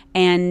thick.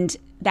 And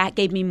that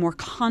gave me more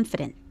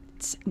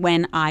confidence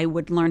when I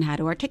would learn how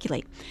to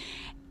articulate.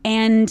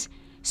 And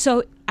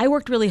so I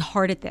worked really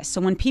hard at this. So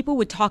when people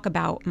would talk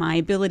about my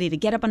ability to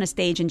get up on a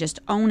stage and just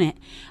own it,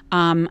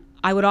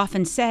 I would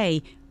often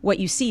say, what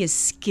you see is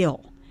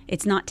skill.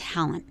 It's not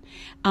talent.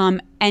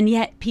 And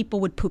yet people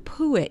would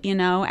poo-poo it,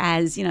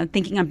 as,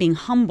 thinking I'm being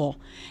humble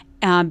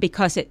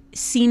because it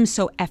seems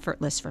so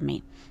effortless for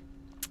me.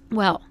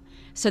 Well,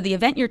 so the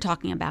event you're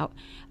talking about,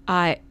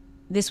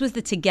 this was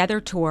the Together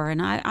tour,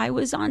 and I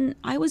was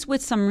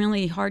with some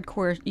really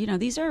hardcore,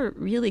 these are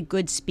really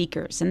good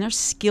speakers, and they're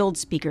skilled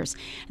speakers.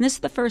 And this is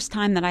the first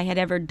time that I had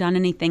ever done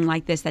anything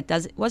like this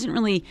that wasn't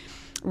really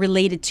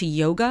related to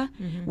yoga,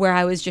 where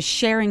I was just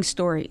sharing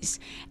stories.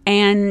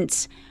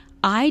 And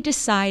I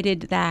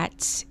decided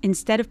that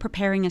instead of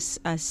preparing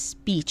a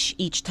speech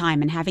each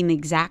time and having the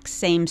exact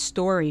same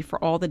story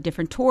for all the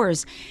different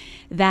tours,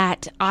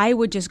 that I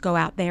would just go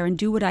out there and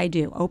do what I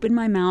do, open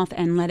my mouth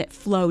and let it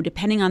flow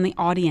depending on the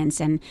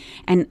audience. And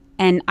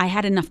I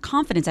had enough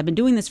confidence. I've been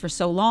doing this for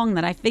so long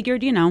that I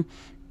figured,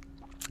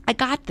 I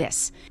got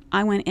this.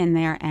 I went in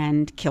there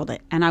and killed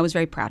it, and I was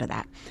very proud of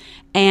that.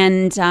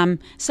 And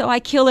so I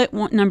kill it,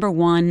 number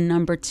 1,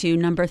 number 2,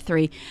 number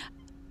 3.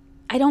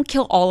 I don't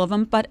kill all of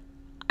them, but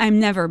I'm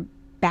never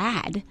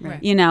bad, right.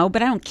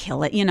 But I don't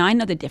kill it. I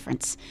know the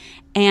difference.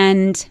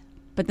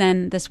 But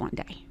then this one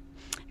day,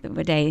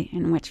 the day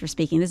in which we're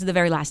speaking, this is the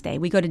very last day,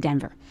 we go to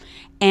Denver.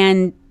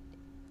 And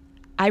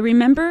I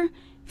remember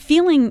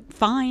feeling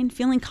fine,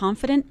 feeling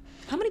confident.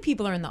 How many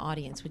people are in the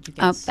audience, would you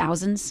guess?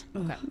 Thousands.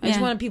 Okay. I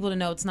just wanted people to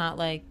know it's not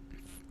like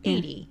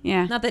 80.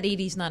 Yeah. Not that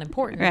 80 is not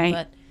important, right.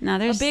 but no,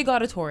 there's a big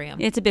auditorium.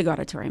 It's a big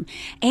auditorium.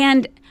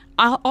 And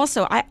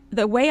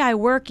the way I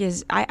work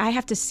is I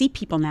have to see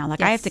people now. Like,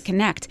 yes. I have to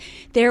connect.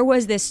 There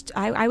was this,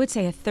 I would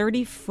say, a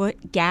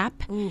 30-foot gap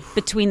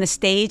between the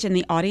stage and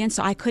the audience,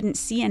 so I couldn't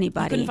see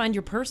anybody. You couldn't find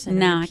your person.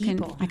 No, I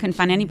couldn't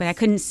find anybody. I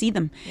couldn't see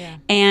them. Yeah.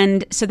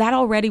 And so that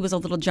already was a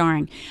little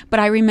jarring. But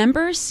I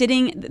remember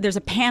there's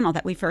a panel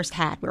that we first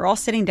had. We were all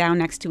sitting down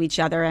next to each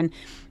other, and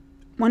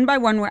one by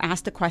one, we're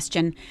asked a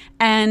question,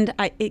 and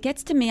it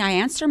gets to me. I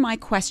answer my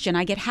question.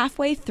 I get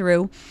halfway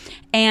through,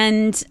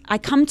 and I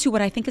come to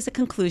what I think is a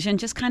conclusion,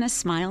 just kind of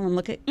smile and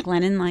look at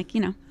Glennon like,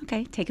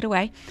 okay, take it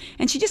away.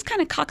 And she just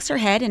kind of cocks her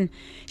head, and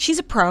she's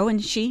a pro,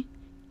 and she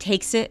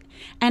takes it.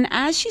 And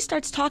as she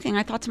starts talking,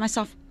 I thought to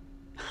myself,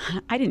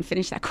 I didn't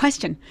finish that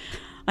question.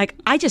 Like,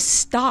 I just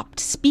stopped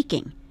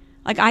speaking.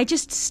 Like, I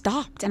just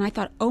stopped, and I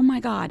thought, oh, my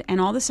God. And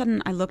all of a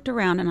sudden, I looked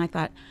around, and I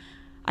thought,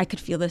 I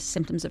could feel the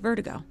symptoms of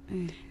vertigo.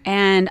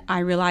 And I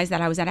realized that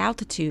I was at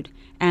altitude,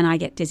 and I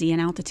get dizzy in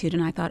altitude,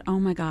 and I thought, oh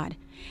my God.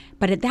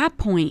 But at that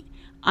point,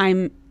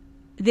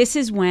 this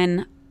is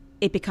when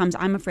it becomes,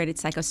 I'm afraid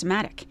it's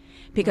psychosomatic,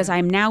 because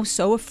I'm now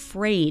so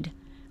afraid,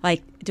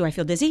 like, do I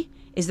feel dizzy?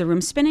 Is the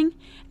room spinning?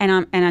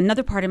 And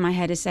another part of my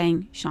head is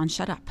saying, Sean,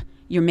 shut up.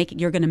 You're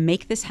going to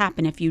make this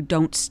happen if you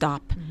don't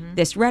stop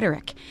this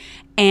rhetoric.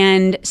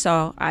 And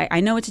so I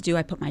know what to do.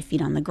 I put my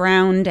feet on the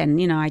ground and,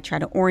 I try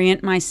to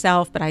orient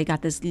myself, but I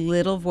got this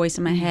little voice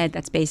in my head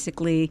that's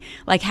basically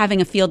like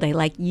having a field day,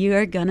 like,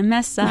 you're going to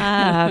mess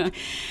up.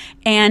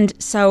 And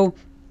so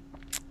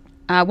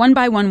one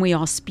by one, we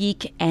all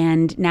speak,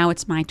 and now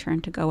it's my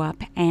turn to go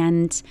up.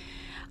 And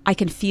I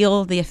can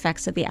feel the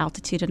effects of the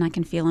altitude, and I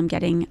can feel I'm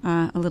getting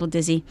a little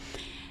dizzy.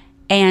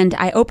 And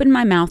I open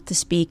my mouth to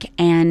speak,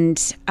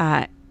 and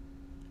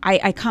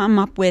I come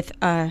up with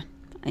a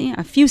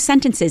few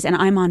sentences, and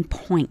I'm on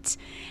point.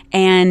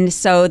 And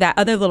so that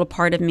other little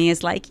part of me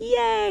is like,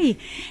 yay!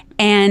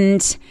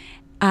 And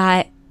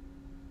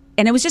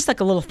it was just like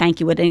a little thank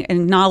you, an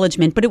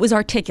acknowledgement, but it was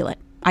articulate.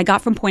 I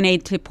got from point A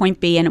to point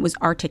B, and it was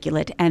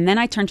articulate. And then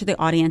I turn to the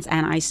audience,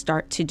 and I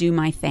start to do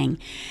my thing.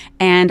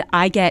 And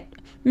I get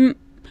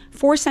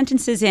 4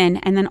 sentences in,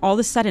 and then all of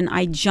a sudden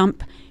I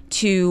jump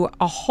to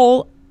a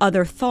whole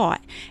other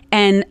thought.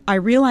 And I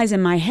realize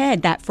in my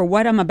head that for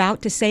what I'm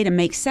about to say to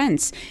make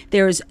sense,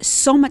 there's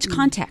so much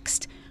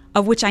context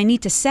of which I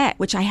need to set,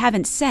 which I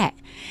haven't set.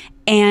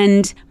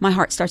 And my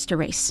heart starts to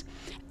race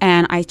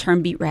and I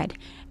turn beet red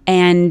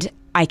and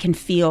I can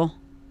feel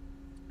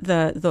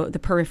the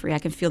periphery. I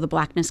can feel the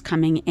blackness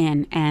coming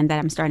in and that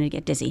I'm starting to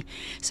get dizzy.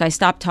 So I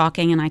stopped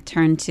talking and I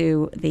turned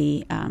to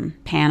the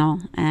panel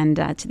and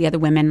to the other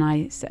women.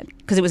 I said,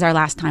 because it was our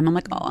last time, I'm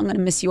like, oh, I'm going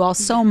to miss you all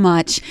so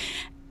much,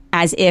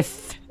 as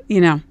if,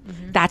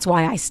 that's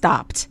why I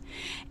stopped.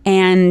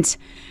 And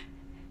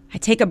I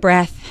take a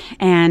breath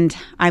and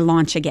I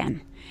launch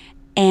again.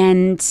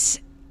 And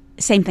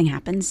same thing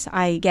happens.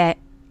 I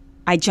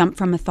jump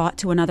from a thought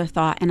to another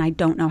thought and I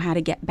don't know how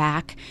to get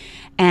back.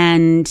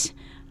 And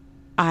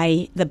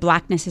the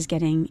blackness is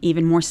getting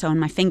even more so and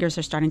my fingers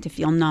are starting to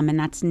feel numb, and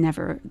that's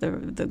never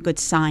the good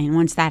sign.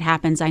 Once that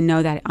happens, I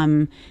know that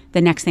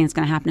the next thing that's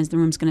going to happen is the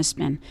room's going to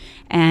spin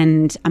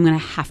and I'm going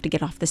to have to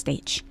get off the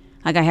stage.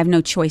 Like I have no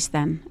choice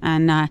then.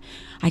 And I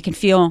can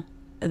feel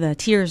the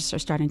tears are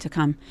starting to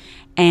come.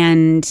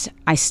 And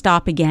I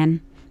stop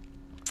again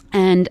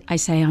and I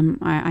say,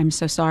 I'm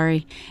so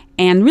sorry.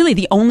 And really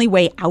the only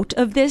way out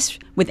of this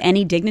with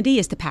any dignity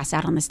is to pass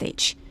out on the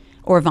stage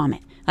or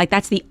vomit. Like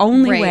that's the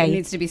only way. It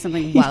needs to be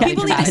something wildly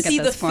People need to dramatic see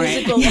at the this point.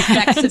 physical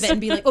effects of it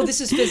and be like, oh, this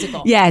is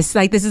physical. Yes,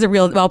 like this is a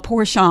real, well,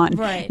 poor Sean.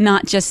 Right.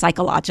 Not just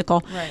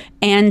psychological. Right.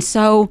 And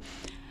so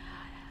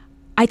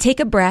I take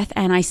a breath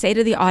and I say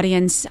to the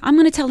audience, I'm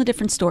going to tell a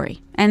different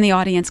story. And the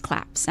audience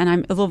claps. And a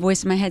little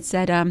voice in my head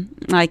said,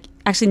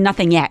 actually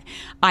nothing yet.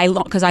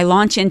 Because I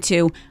launch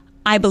into,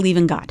 I believe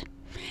in God.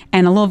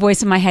 And a little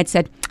voice in my head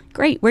said,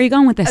 great, where are you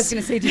going with this? I was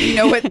going to say, did you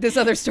know what this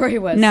other story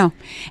was? No.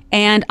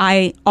 And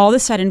all of a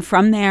sudden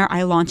from there,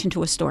 I launch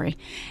into a story.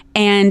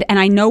 And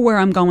I know where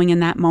I'm going in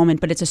that moment,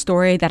 but it's a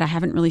story that I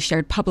haven't really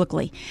shared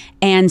publicly.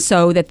 And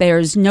so that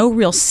there's no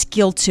real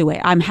skill to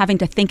it. I'm having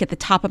to think at the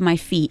top of my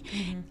feet,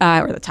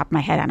 or the top of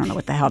my head. I don't know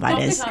what the hell that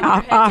is.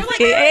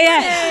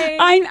 Hey.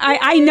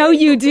 I know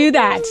you do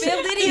that.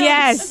 Build idioms.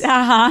 Yes.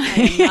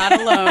 I'm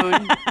not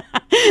alone.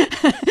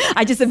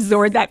 I just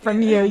absorbed that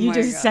from you. You my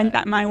just God. sent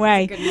that my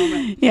way. Good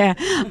moment. Yeah.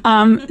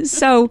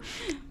 So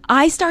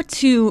I start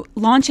to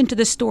launch into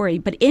the story,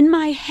 but in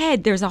my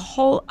head, there's a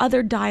whole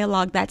other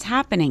dialogue that's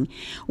happening.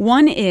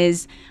 One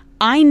is,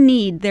 I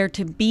need there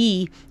to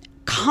be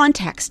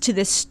context to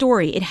this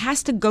story. It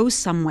has to go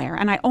somewhere,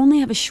 and I only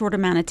have a short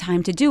amount of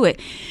time to do it.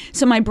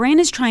 So my brain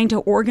is trying to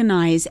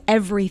organize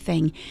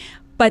everything,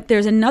 but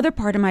there's another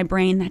part of my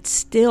brain that's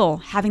still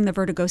having the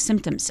vertigo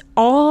symptoms.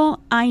 All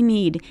I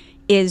need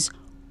is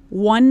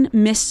one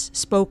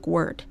misspoke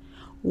word,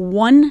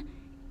 one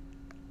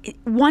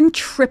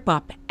trip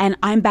up, and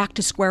I'm back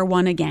to square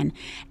one again.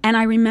 And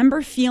I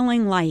remember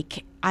feeling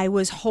like I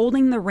was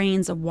holding the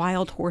reins of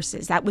wild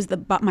horses. That was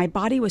my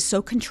body was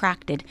so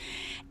contracted,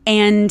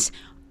 and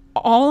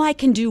all I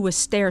can do was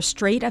stare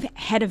straight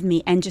ahead of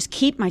me and just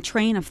keep my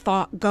train of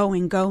thought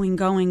going.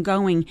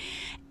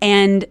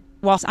 And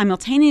while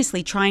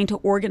simultaneously trying to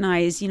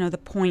organize, the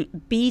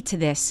point B to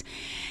this.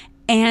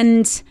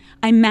 And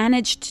I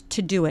managed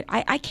to do it.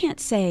 I can't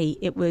say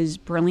it was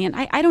brilliant.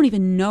 I don't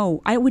even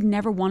know. I would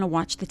never want to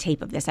watch the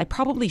tape of this. I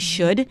probably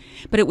should,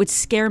 but it would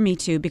scare me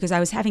too because I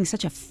was having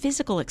such a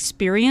physical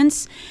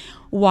experience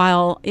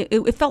while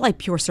it felt like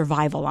pure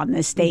survival on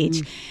this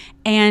stage.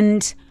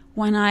 And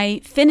when I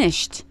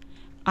finished,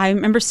 I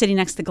remember sitting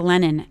next to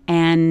Glennon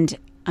and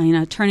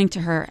turning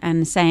to her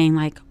and saying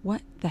like,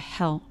 what the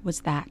hell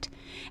was that?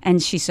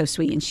 And she's so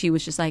sweet. And she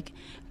was just like,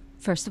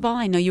 first of all,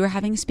 I know you were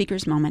having a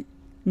speaker's moment.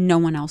 No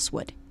one else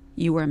would.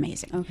 You were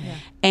amazing.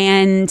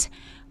 Okay.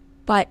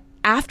 But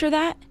after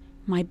that,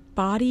 my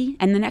body,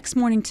 and the next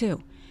morning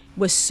too,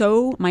 was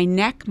so, my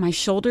neck, my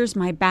shoulders,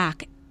 my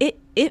back,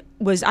 I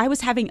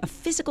was having a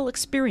physical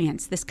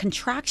experience. This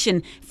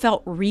contraction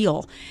felt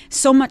real.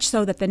 So much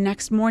so that the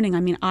next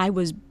morning, I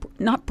was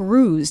not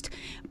bruised,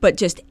 but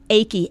just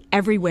achy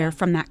everywhere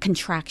from that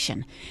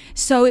contraction.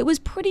 So it was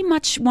pretty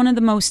much one of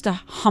the most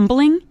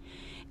humbling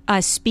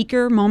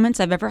speaker moments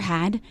I've ever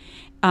had.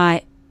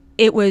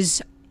 It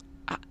was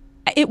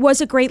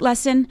a great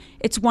lesson.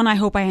 It's one I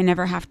hope I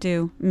never have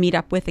to meet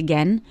up with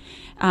again.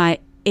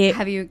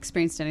 Have you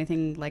experienced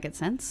anything like it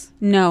since?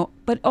 No,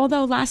 but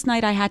although last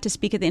night I had to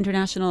speak at the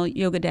International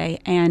Yoga Day,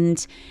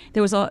 and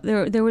there was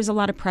a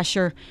lot of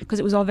pressure because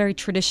it was all very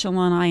traditional,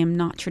 and I am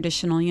not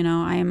traditional.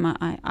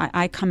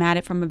 I come at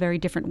it from a very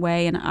different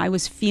way, and I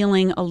was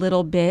feeling a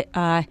little bit,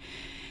 like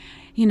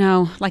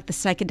the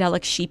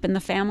psychedelic sheep in the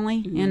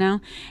family,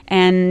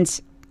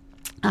 and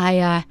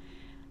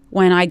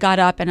when I got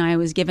up and I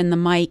was given the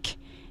mic,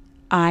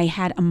 I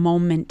had a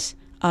moment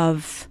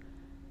of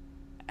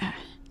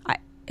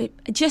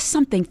just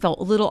something felt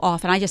a little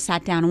off, and I just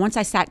sat down. And once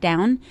I sat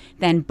down,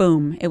 then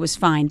boom, it was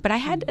fine. But I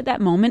had that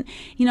moment,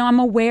 I'm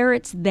aware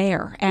it's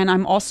there. And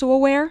I'm also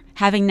aware,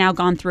 having now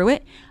gone through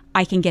it,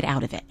 I can get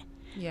out of it.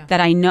 Yeah. That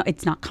I know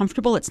it's not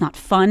comfortable, it's not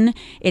fun,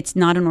 it's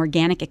not an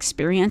organic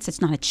experience,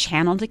 it's not a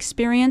channeled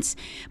experience,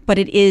 but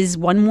it is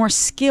one more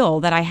skill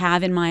that I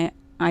have in my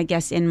I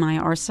guess, in my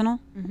arsenal.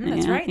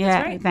 That's right. Yeah,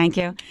 That's right. thank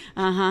you.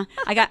 I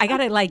got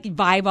to like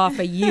vibe off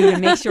of you to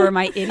make sure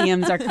my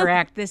idioms are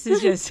correct. This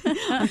is just,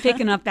 I'm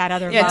picking up that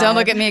other Yeah, vibe. don't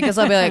look at me because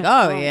I'll be like,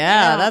 oh,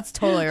 yeah, that's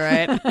totally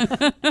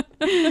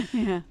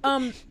right.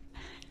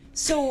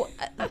 So,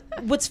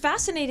 what's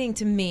fascinating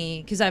to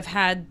me, because I've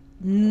had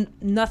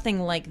nothing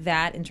like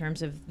that in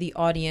terms of the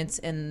audience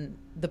and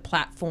the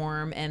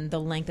platform and the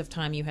length of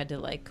time you had to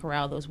like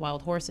corral those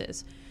wild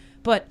horses,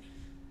 but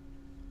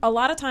a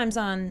lot of times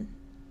on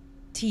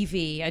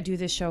TV, I do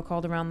this show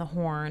called Around the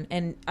Horn,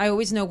 and I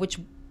always know which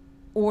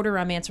order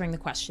I'm answering the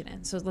question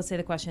in. So let's say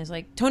the question is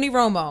like Tony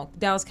Romo,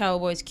 Dallas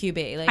Cowboys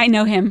QB. Like, I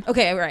know him.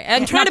 Okay, right.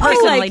 I'm trying Not to pick,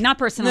 personally, like, not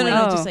personally.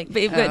 No, just like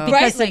because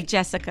right, of like,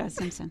 Jessica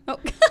Simpson.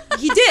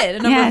 he did a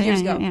number of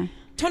years ago. Yeah.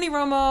 Tony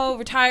Romo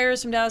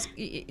retires from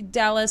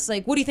Dallas.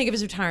 Like, what do you think of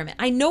his retirement?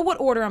 I know what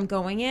order I'm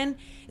going in.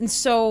 And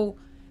so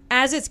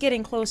as it's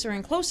getting closer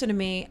and closer to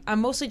me,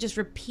 I'm mostly just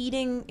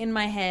repeating in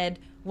my head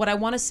what I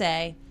want to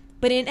say.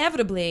 But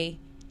inevitably,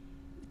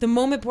 the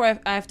moment where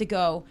I have to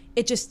go,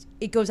 it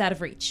goes out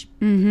of reach.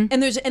 Mm-hmm.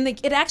 And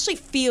it actually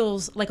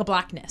feels like a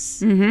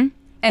blackness. Mm-hmm.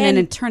 And an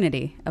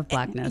eternity of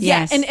blackness.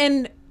 Yes.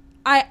 And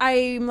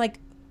I'm like,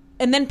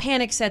 and then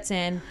panic sets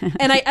in,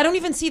 and I don't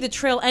even see the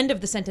trail end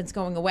of the sentence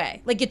going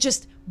away. Like, it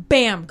just,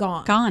 bam,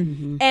 gone. Gone.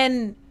 Mm-hmm.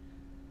 And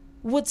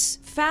what's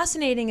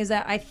fascinating is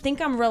that I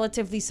think I'm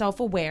relatively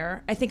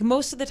self-aware. I think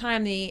most of the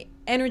time the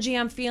energy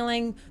I'm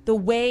feeling, the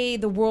way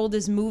the world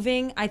is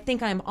moving, I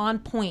think I'm on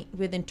point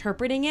with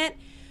interpreting it.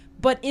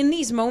 But in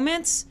these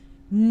moments,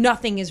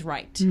 nothing is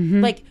right.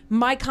 Mm-hmm. Like,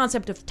 my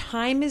concept of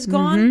time is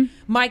gone.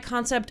 Mm-hmm. My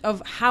concept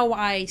of how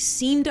I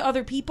seem to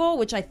other people,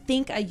 which I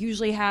think I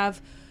usually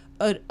have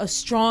a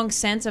strong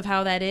sense of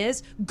how that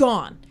is,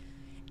 gone.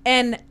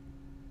 And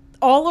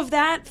all of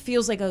that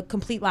feels like a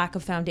complete lack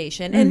of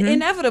foundation. And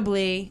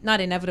not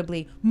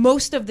inevitably,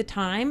 most of the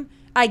time,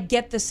 I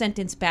get the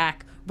sentence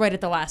back right at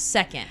the last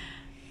second.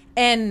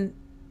 And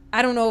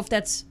I don't know if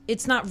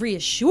it's not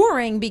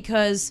reassuring,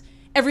 because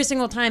every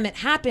single time it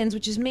happens,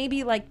 which is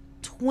maybe like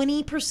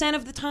 20%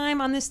 of the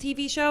time on this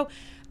TV show,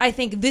 I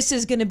think this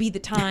is going to be the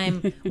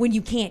time when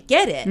you can't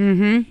get it.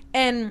 Mm-hmm.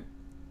 And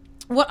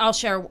I'll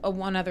share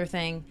one other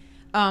thing.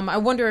 I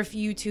wonder if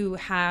you two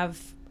have,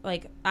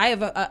 like, I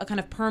have a kind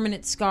of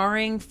permanent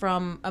scarring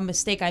from a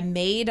mistake I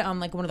made on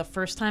like one of the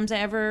first times I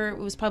ever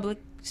was public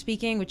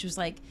speaking, which was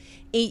like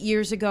 8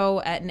 years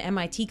ago at an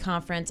MIT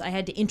conference. I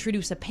had to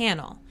introduce a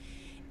panel,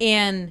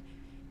 and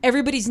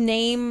everybody's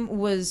name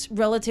was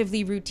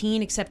relatively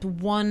routine except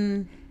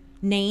one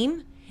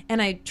name.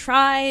 And I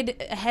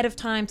tried ahead of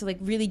time to like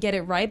really get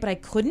it right, but I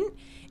couldn't.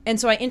 And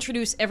so I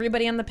introduced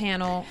everybody on the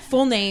panel,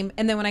 full name.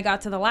 And then when I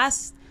got to the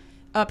last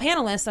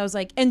panelist, I was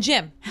like, and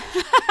Jim.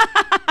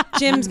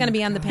 Jim's going to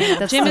be on the panel.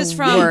 That's Jim the is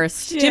from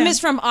worst. Jim is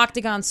from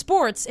Octagon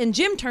Sports. And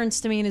Jim turns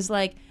to me and is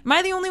like, am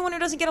I the only one who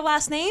doesn't get a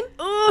last name?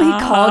 Oh,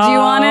 he called you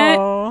on it?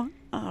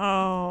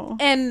 Oh.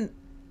 And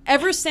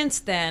ever since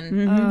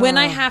then, when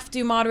I have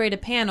to moderate a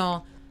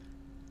panel,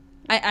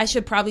 I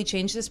should probably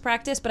change this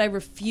practice, but I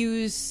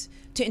refuse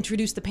to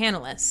introduce the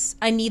panelists.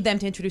 I need them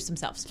to introduce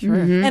themselves. Sure.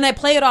 Mm-hmm. And I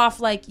play it off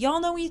like, y'all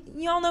know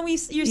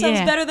yourselves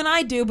better than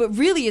I do, but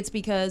really it's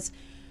because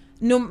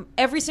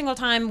every single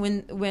time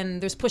when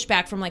there's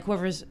pushback from like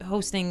whoever's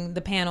hosting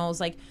the panels,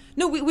 like,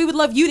 no, we would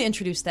love you to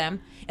introduce them.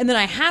 And then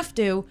I have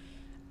to.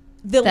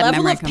 The That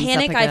level memory of comes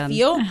panic up I again.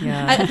 feel,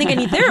 Yeah. I think I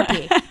need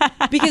therapy.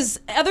 Because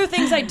other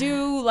things I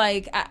do,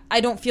 like, I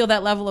don't feel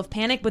that level of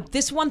panic. But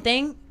this one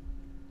thing,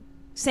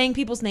 saying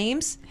people's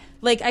names,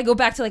 like, I go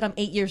back to like I'm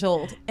 8 years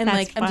old, and That's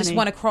like I just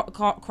funny. want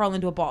to crawl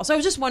into a ball. So I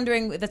was just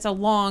wondering, that's a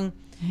long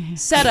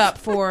setup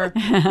for,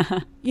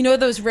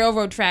 those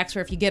railroad tracks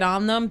where if you get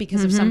on them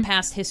because of some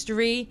past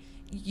history,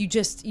 you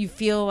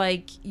feel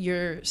like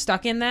you're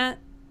stuck in that.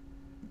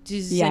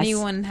 Does Yes.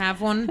 anyone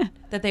have one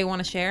that they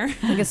want to share?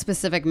 Like a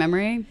specific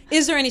memory?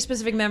 Is there any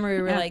specific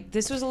memory where like,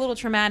 this was a little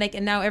traumatic,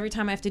 and now every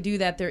time I have to do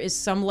that, there is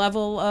some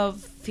level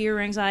of fear or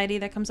anxiety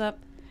that comes up?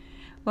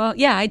 Well,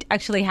 yeah, I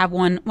actually have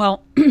one.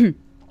 Well,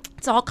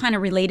 it's all kind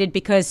of related,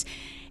 because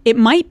it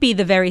might be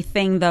the very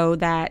thing, though,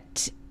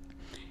 that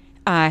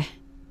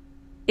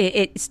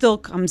it still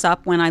comes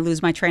up when I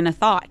lose my train of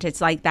thought.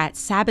 It's like that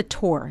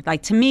saboteur.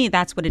 Like, to me,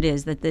 that's what it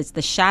is. That it's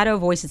the shadow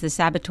voice is the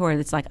saboteur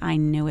that's like, I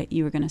knew it.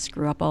 You were going to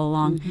screw up all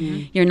along.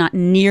 Mm-hmm. You're not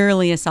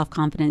nearly as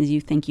self-confident as you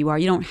think you are.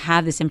 You don't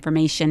have this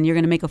information. You're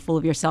going to make a fool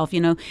of yourself.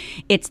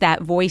 It's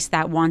that voice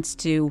that wants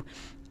to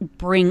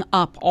bring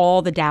up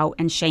all the doubt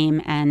and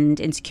shame and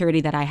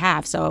insecurity that I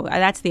have. So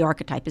that's the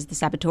archetype, is the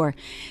saboteur.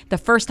 The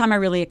first time I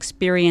really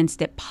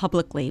experienced it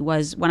publicly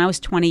was when I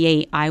was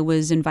 28. I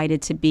was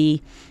invited to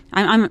be,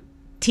 I'm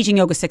teaching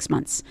yoga 6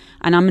 months,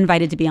 and I'm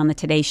invited to be on the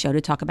Today Show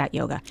to talk about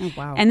yoga. Oh,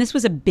 wow. And this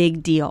was a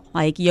big deal.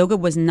 Like, yoga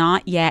was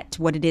not yet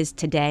what it is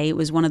today. It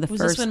was one of the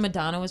Was first. this when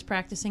Madonna was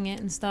practicing it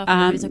and stuff?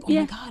 And everybody's like, oh yeah.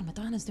 my God,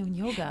 Madonna's doing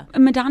yoga.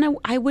 Madonna,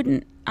 I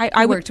wouldn't. I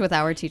I would worked with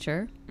our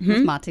teacher,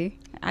 with Mati.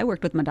 I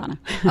worked with Madonna.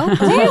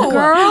 Oh,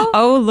 girl.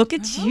 Oh, look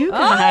at you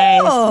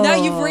guys. Now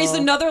you've raised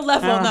another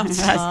level.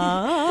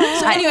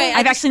 So anyway,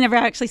 I've actually never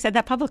actually said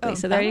that publicly.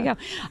 So there you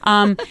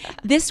go.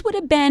 This would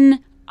have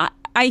been.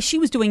 She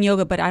was doing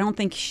yoga, but I don't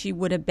think she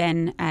would have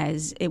been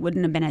as. It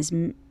wouldn't have been as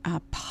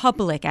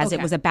public as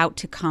it was about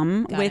to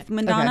come with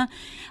Madonna.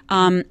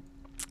 Okay.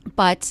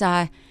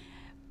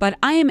 But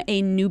I am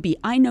a newbie.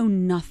 I know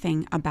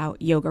nothing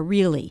about yoga,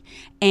 really.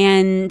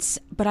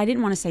 But I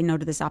didn't want to say no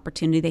to this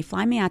opportunity. They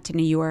fly me out to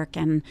New York,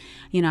 and,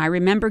 I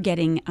remember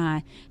getting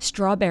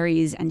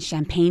strawberries and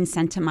champagne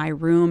sent to my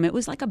room. It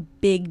was like a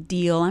big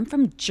deal. I'm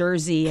from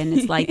Jersey, and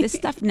it's like, this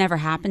stuff never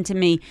happened to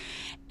me.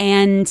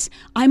 And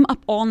I'm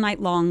up all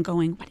night long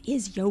going, what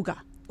is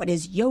yoga? What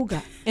is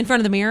yoga? In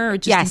front of the mirror or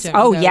just yes. in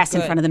general? Yes,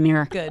 in front of the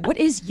mirror. Good. What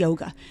is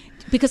yoga?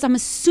 Because I'm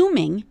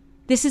assuming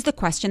this is the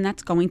question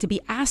that's going to be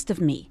asked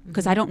of me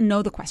because I don't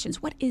know the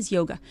questions. What is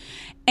yoga?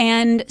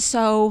 And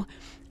so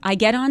I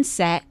get on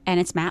set, and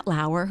it's Matt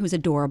Lauer, who's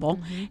adorable,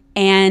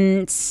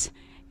 and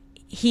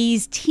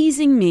he's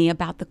teasing me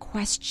about the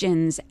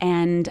questions,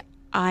 and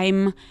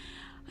I'm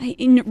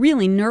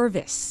really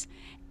nervous.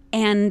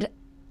 And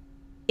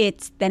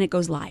then it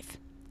goes live.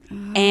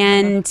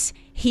 And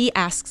he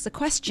asks a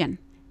question.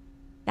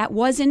 That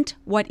wasn't,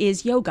 what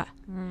is yoga?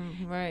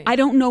 Right. I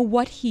don't know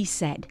what he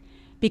said,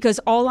 because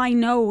all I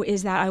know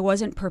is that I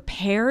wasn't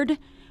prepared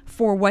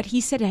for what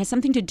he said. It has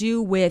something to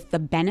do with the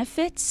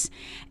benefits.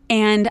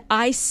 And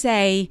I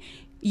say,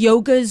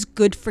 yoga's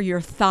good for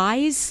your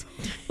thighs.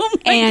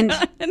 And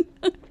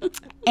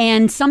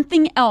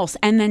something else,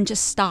 and then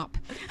just stop.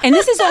 And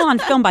this is all on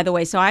film, by the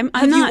way, so I'm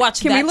Have not... you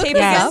watched that tape?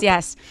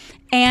 Yes.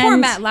 And Poor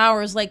Matt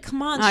Lauer is like,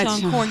 come on,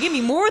 Sean Corn, give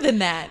me more than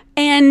that.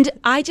 And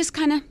I just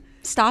kind of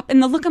stop,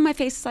 and the look on my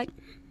face is like,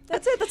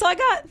 that's it, that's all I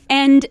got.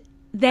 And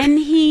then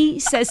he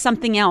says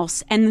something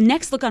else, and the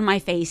next look on my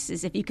face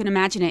is, if you can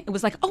imagine it, it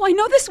was like, oh, I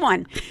know this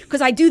one,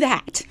 because I do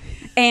that.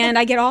 And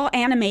I get all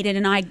animated,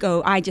 and I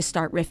just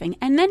start riffing.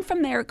 And then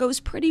from there, it goes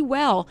pretty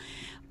well.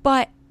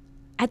 But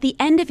at the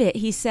end of it,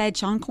 he said,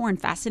 Sean Corn,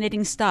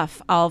 fascinating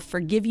stuff. I'll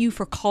forgive you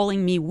for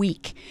calling me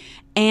weak.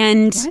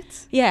 And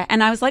what? Yeah,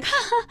 and I was like,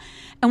 ha.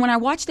 And when I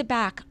watched it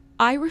back,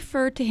 I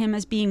referred to him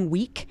as being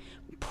weak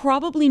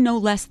probably no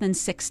less than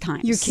 6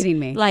 times. You're kidding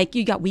me. Like,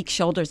 you got weak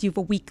shoulders, you have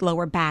a weak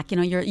lower back,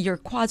 your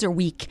quads are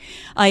weak.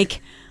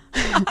 Like,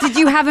 did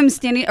you have him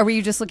standing, or were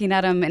you just looking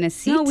at him in a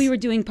seat? no, we were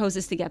doing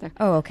poses together.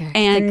 Oh, okay.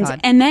 Thank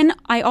God. And then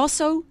I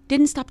also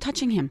didn't stop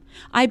touching him.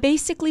 I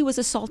basically was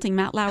assaulting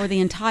Matt Lauer the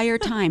entire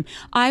time.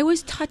 I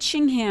was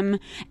touching him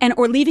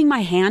or leaving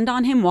my hand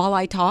on him while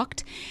I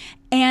talked.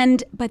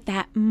 But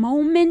that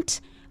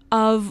moment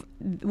of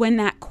when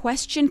that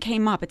question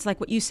came up, it's like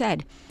what you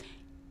said.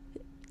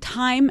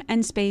 Time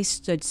and space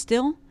stood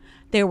still.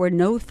 There were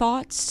no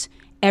thoughts.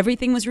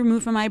 Everything was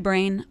removed from my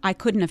brain. I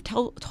couldn't have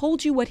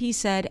told you what he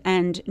said,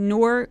 and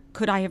nor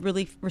could I have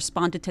really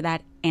responded to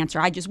that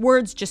answer.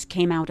 Words just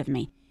came out of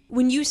me.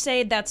 When you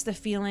say that's the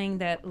feeling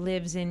that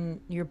lives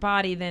in your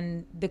body,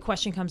 then the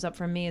question comes up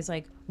for me is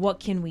like, what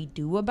can we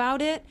do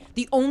about it?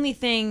 The only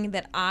thing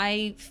that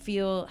I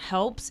feel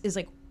helps is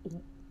like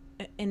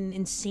an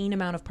insane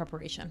amount of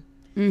preparation.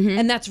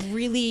 And that's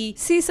really...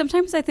 See,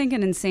 sometimes I think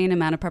an insane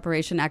amount of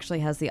preparation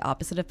actually has the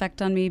opposite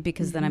effect on me,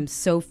 because then I'm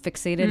so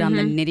fixated on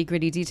the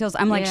nitty-gritty details.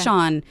 I'm like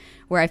Sean,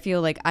 where I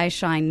feel like I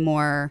shine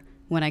more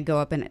when I go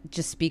up and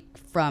just speak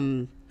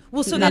from...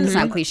 Well, so not then to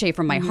sound cliche,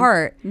 from my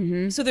heart.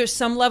 So there's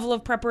some level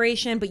of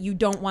preparation, but you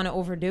don't want to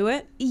overdo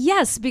it?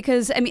 Yes,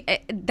 because, I mean,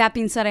 that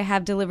being said, I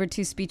have delivered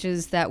 2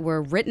 speeches that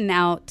were written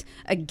out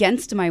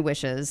against my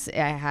wishes.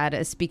 I had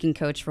a speaking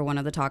coach for one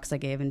of the talks I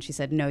gave, and she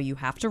said, no, you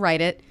have to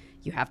write it.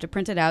 You have to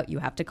print it out. You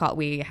have to call.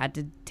 We had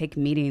to take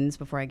meetings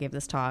before I gave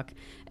this talk.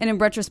 And in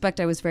retrospect,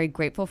 I was very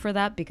grateful for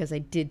that, because I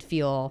did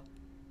feel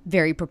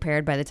very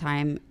prepared by the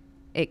time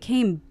it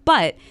came.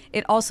 But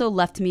it also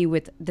left me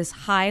with this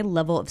high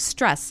level of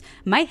stress.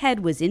 My head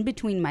was in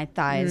between my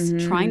thighs,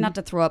 trying not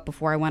to throw up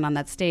before I went on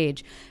that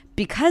stage,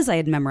 because I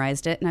had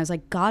memorized it. And I was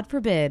like, God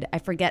forbid I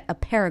forget a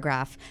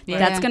paragraph.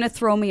 That's going to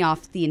throw me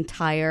off the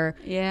entire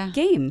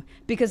game.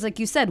 Because like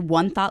you said,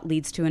 one thought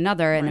leads to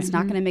another, and it's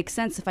not going to make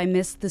sense if I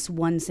miss this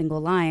one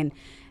single line.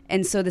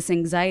 And so this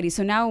anxiety.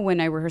 So now when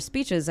I rehearse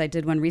speeches, I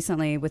did one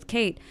recently with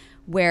Kate,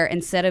 where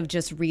instead of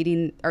just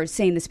reading or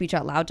saying the speech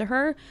out loud to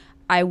her,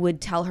 I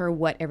would tell her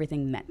what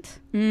everything meant.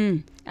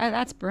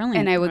 That's brilliant.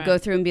 And I would go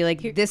through and be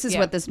like, this is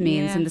what this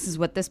means, and this is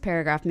what this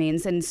paragraph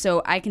means. And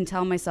so I can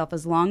tell myself,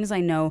 as long as I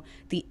know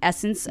the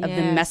essence of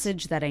the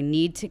message that I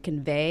need to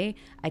convey,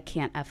 I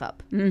can't F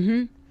up.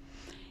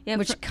 Yeah,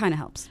 which kind of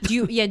helps. Do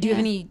you have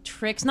any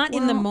tricks, not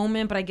in the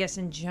moment, but I guess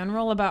in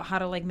general, about how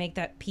to like make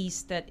that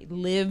piece that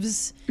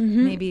lives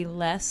maybe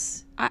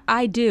less?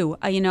 I do.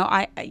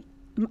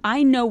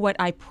 I know what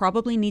I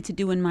probably need to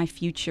do in my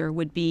future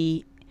would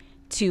be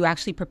to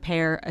actually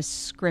prepare a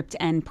script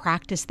and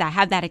practice that,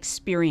 have that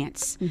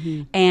experience.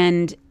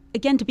 And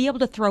again, to be able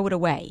to throw it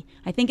away.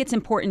 I think it's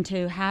important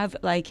to have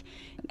like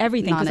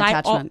everything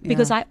Non-attachment,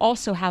 because I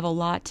also have a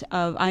lot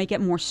of, I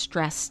get more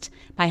stressed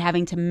by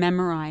having to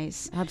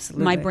memorize.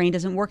 Absolutely. My brain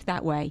doesn't work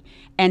that way.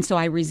 And so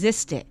I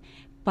resist it.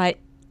 But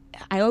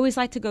I always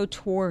like to go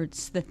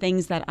towards the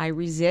things that I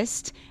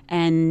resist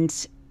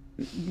and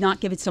not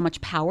give it so much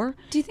power.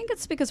 Do you think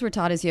it's because we're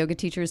taught as yoga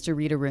teachers to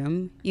read a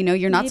room? You know,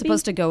 you're not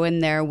supposed to go in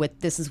there with,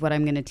 this is what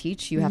I'm going to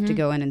teach. You have to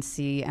go in and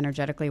see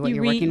energetically what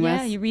you're working with.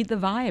 Yeah, you read the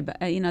vibe.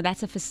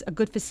 That's a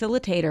good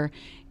facilitator.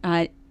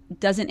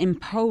 Doesn't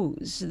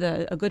impose.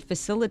 A good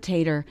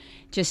facilitator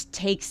just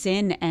takes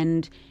in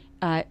and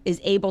is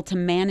able to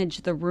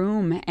manage the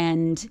room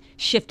and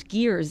shift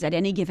gears at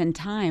any given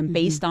time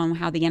based on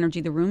how the energy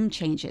of the room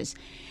changes.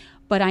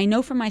 But I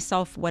know for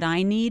myself what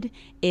I need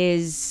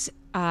is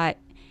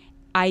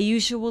I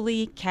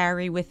usually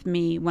carry with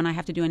me, when I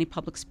have to do any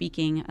public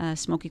speaking, a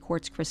smoky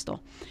quartz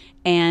crystal.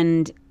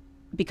 And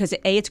because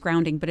it's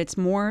grounding, but it's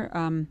more,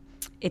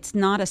 it's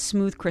not a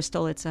smooth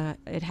crystal.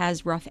 It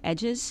has rough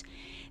edges.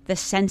 The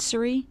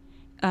sensory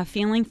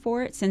feeling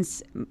for it,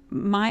 since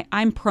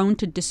I'm prone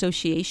to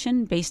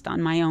dissociation based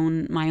on my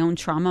own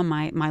trauma,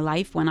 my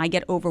life. When I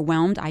get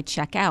overwhelmed, I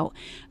check out.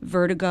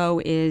 Vertigo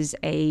is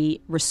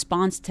a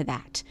response to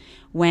that.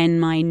 When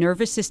my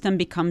nervous system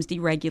becomes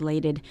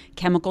deregulated,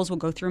 chemicals will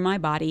go through my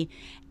body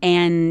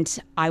and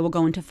I will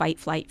go into fight,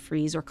 flight,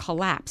 freeze, or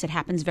collapse. It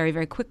happens very,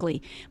 very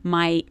quickly.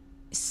 My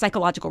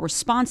psychological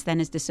response then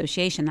is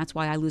dissociation. That's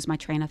why I lose my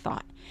train of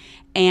thought.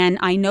 And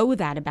I know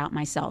that about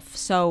myself.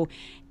 So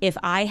if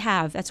I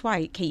have, that's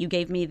why, Kate, you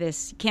gave me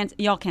this,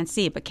 y'all can't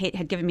see it, but Kate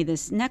had given me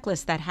this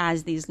necklace that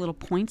has these little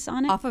points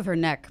on it. Off of her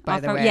neck, by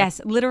the way. Yes,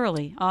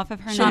 literally, off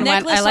of her Sean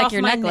neck. went, I like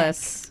your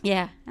necklace.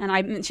 Yeah,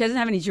 and she doesn't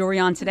have any jewelry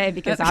on today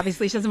because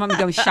obviously she doesn't want me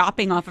to go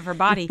shopping off of her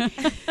body.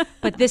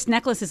 But this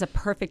necklace is a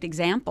perfect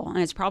example, and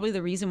it's probably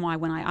the reason why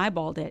when I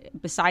eyeballed it,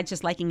 besides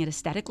just liking it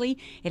aesthetically,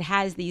 it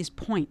has these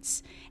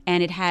points,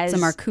 and it has...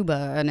 It's a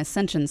Markuba, an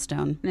ascension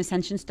stone. An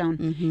ascension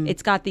stone.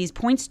 It's got these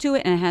points to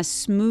it, and it has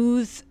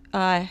smooth...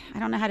 I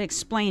don't know how to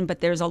explain,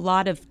 but there's a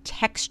lot of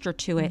texture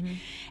to it.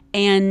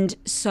 And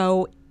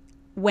so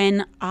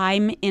when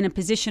I'm in a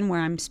position where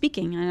I'm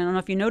speaking, and I don't know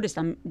if you noticed,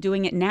 I'm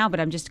doing it now, but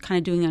I'm just kind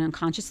of doing it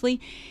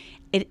unconsciously.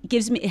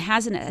 It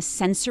has a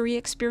sensory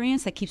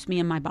experience that keeps me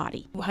in my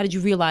body. How did you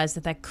realize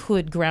that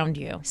could ground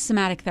you?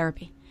 Somatic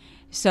therapy.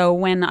 So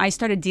when I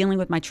started dealing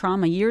with my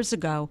trauma years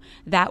ago,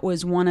 that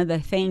was one of the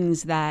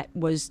things that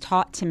was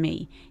taught to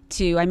me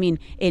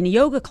in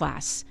yoga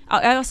class.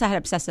 I also had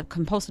obsessive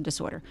compulsive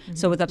disorder.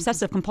 So with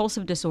obsessive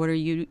compulsive disorder,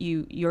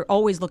 you're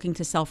always looking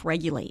to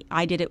self-regulate.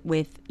 I did it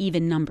with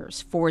even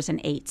numbers, 4s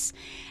and 8s.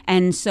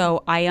 And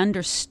so I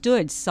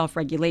understood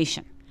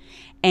self-regulation.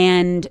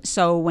 And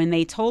so when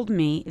they told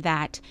me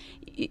that,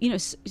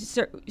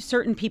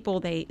 certain people,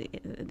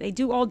 they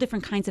do all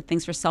different kinds of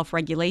things for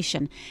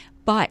self-regulation,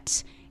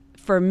 but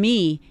for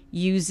me,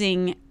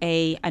 using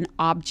an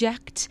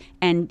object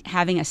and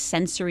having a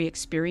sensory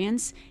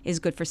experience is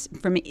good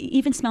for me.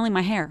 Even smelling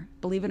my hair,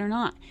 believe it or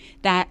not,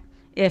 that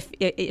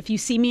if you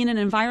see me in an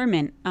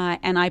environment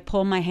and I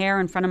pull my hair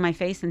in front of my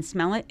face and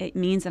smell it, it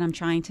means that I'm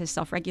trying to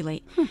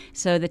self-regulate.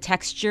 So the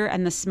texture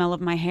and the smell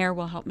of my hair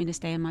will help me to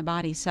stay in my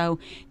body. So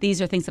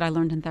these are things that I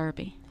learned in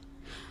therapy.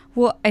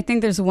 Well, I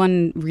think there's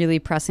one really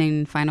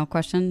pressing final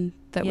question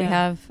that we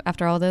have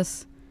after all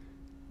this.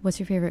 What's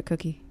your favorite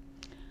cookie?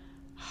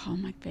 Oh,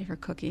 my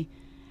favorite cookie.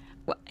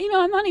 Well,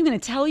 I'm not even going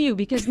to tell you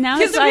because now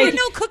because there were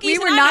no cookies. We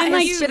were not I'm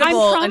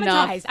hospitable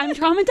traumatized. I'm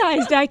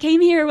traumatized. I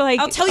came here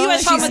I'll tell you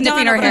as she's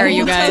sniffing her hair,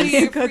 you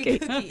guys. Cookie.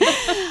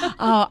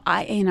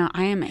 I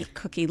am a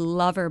cookie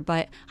lover,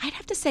 but I'd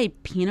have to say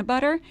peanut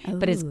butter. Ooh.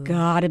 But it's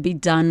got to be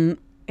done.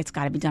 It's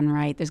got to be done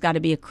right. There's got to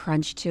be a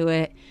crunch to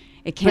it.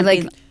 It can't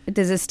be.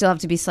 Does it still have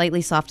to be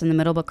slightly soft in the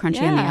middle but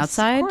crunchy on the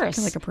outside? Of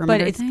course. Like a perimeter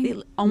but it's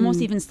thing?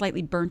 almost even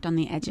slightly burnt on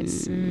the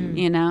edges.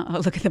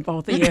 Oh, look at the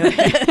both of you.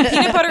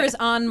 Peanut butter is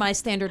on my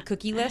standard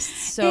cookie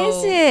list. So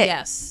is it?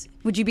 Yes.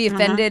 Would you be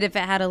offended if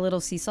it had a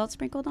little sea salt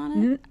sprinkled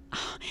on it?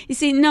 You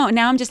see, no,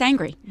 now I'm just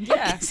angry.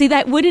 Yeah. See,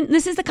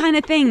 this is the kind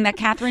of thing that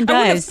Catherine does. I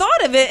would have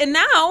thought of it, and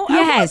now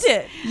I want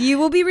it. You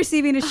will be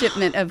receiving a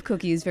shipment of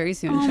cookies very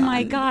soon, Oh, Sean.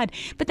 my God.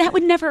 But that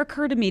would never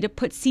occur to me to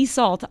put sea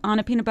salt on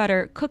a peanut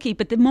butter cookie.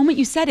 But the moment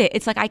you said it,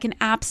 it's like I can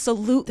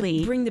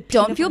absolutely... Bring the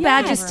Don't feel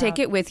bad. butter Just take out.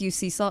 it with you.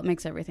 Sea salt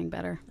makes everything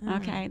better.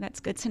 Okay, that's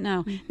good to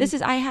know.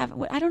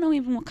 I don't know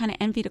even what kind of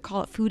envy to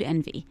call it. Food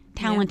envy.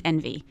 Talent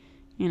envy.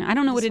 I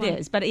don't know what it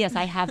is, but yes,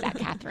 I have that,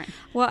 Catherine.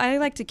 Well, I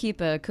like to keep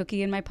a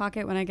cookie in my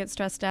pocket when I get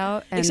stressed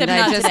out, and Except I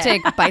not just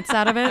today. take bites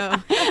out of it.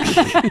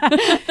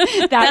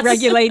 That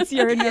regulates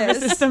your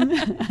nervous system.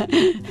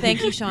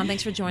 Thank you, Sean.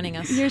 Thanks for joining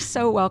us. You're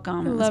so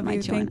welcome. It was love my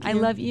you. joy. Thank I you.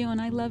 love you, and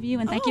I love you,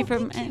 and thank you for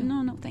thank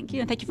you. thank you,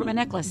 and thank you for my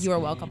necklace. You are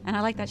welcome. And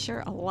I like that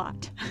shirt a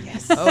lot.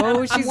 Yes.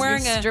 Oh, she's I'm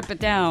wearing a strip it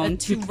down.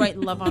 to write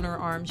love on her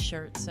arm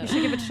shirt. So You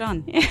should give it to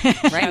Sean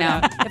right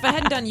now. if I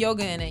hadn't done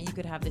yoga in it, you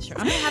could have this shirt.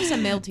 I'm gonna have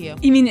some mailed to you.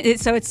 You mean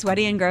it's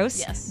sweaty and gross?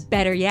 Yes.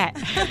 Better yet.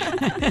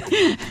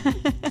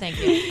 Thank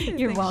you.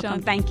 You're Thanks, welcome.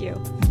 Sean. Thank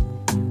you.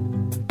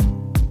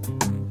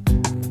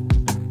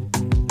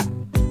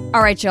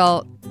 All right,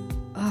 y'all.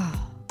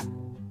 Oh,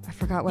 I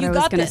forgot what I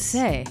was going to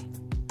say.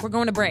 We're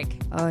going to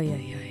break. Oh, yeah.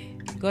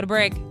 Go to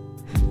break.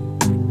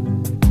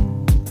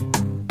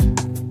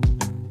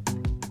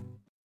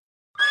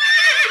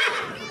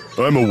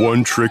 I'm a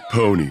one-trick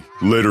pony.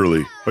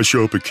 Literally. I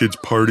show up at kids'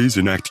 parties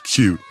and act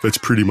cute. That's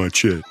pretty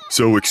much it.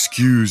 So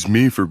excuse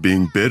me for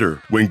being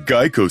bitter when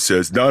Geico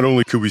says not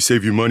only could we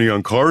save you money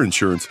on car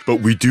insurance,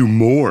 but we do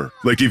more.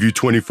 Like give you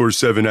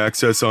 24/7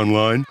 access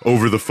online,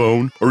 over the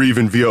phone, or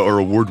even via our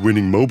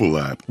award-winning mobile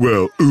app.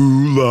 Well,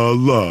 ooh la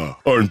la.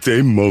 Aren't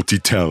they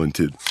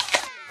multi-talented?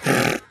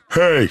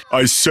 Hey,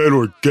 I said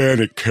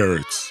organic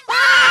carrots.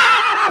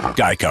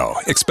 Geico.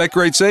 Expect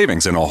great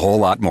savings and a whole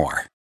lot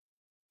more.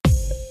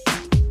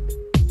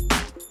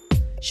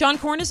 Sean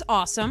Corn is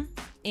awesome,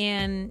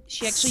 and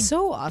she actually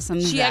so awesome.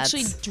 She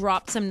actually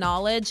dropped some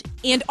knowledge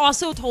and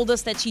also told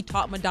us that she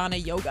taught Madonna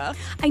yoga.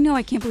 I know.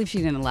 I can't believe she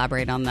didn't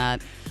elaborate on that.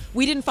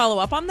 We didn't follow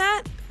up on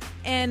that,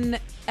 and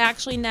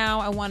actually now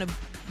I want to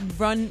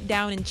run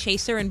down and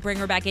chase her and bring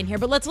her back in here.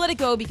 But let's let it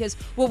go because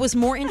what was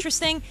more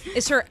interesting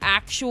is her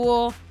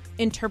actual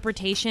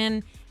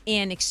interpretation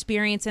and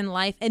experience in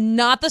life, and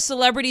not the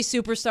celebrity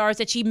superstars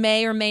that she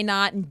may or may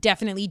not and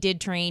definitely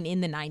did train in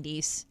the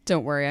 90s.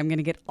 Don't worry, I'm going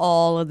to get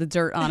all of the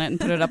dirt on it and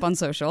put it up on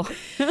social.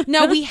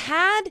 Now, we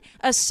had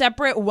a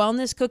separate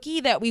wellness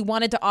cookie that we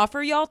wanted to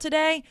offer y'all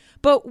today,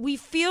 but we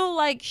feel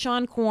like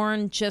Sean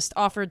Corn just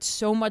offered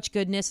so much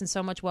goodness and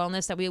so much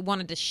wellness that we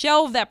wanted to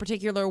shelve that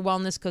particular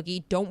wellness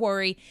cookie. Don't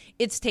worry,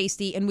 it's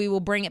tasty, and we will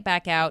bring it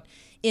back out.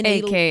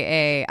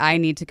 AKA, I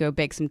need to go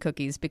bake some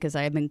cookies because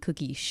I have been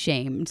cookie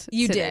shamed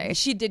today. Did.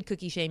 She did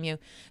cookie shame you.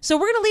 So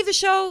we're going to leave the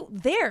show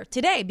there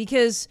today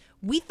because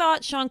we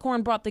thought Sean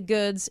Corn brought the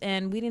goods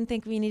and we didn't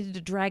think we needed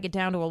to drag it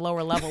down to a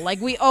lower level like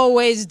we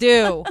always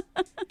do.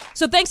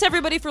 So thanks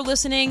everybody for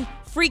listening.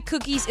 Free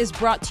Cookies is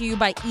brought to you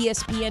by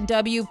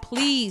ESPNW.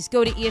 Please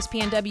go to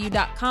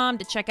ESPNW.com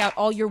to check out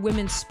all your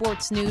women's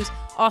sports news,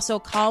 also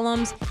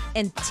columns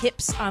and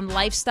tips on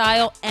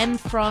lifestyle and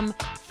from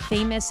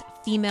famous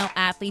female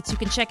athletes. You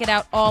can check it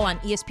out all on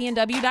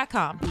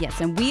ESPNW.com.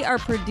 Yes, and we are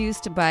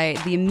produced by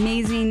the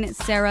amazing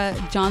Sarah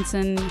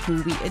Johnson,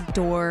 who we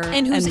adore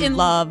and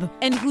love.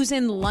 And who's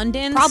in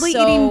London. Probably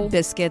eating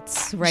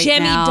biscuits right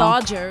now.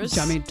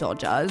 Jamie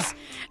Dodgers.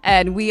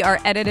 And we are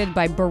edited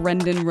by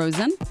Brendan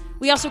Rosen.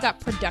 We also got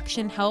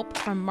production help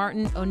from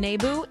Martin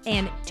Onebu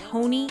and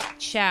Tony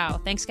Chow.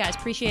 Thanks, guys.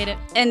 Appreciate it.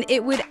 And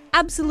it would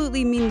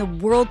absolutely mean the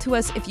world to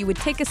us if you would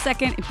take a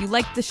second, if you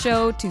like the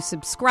show, to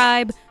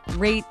subscribe,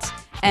 rate,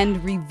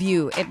 and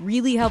review. It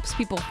really helps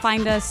people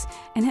find us,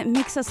 and it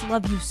makes us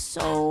love you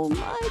so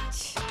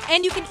much.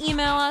 And you can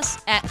email us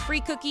at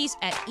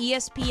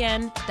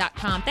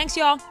freecookies@espn.com. Thanks,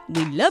 y'all.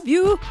 We love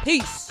you.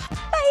 Peace.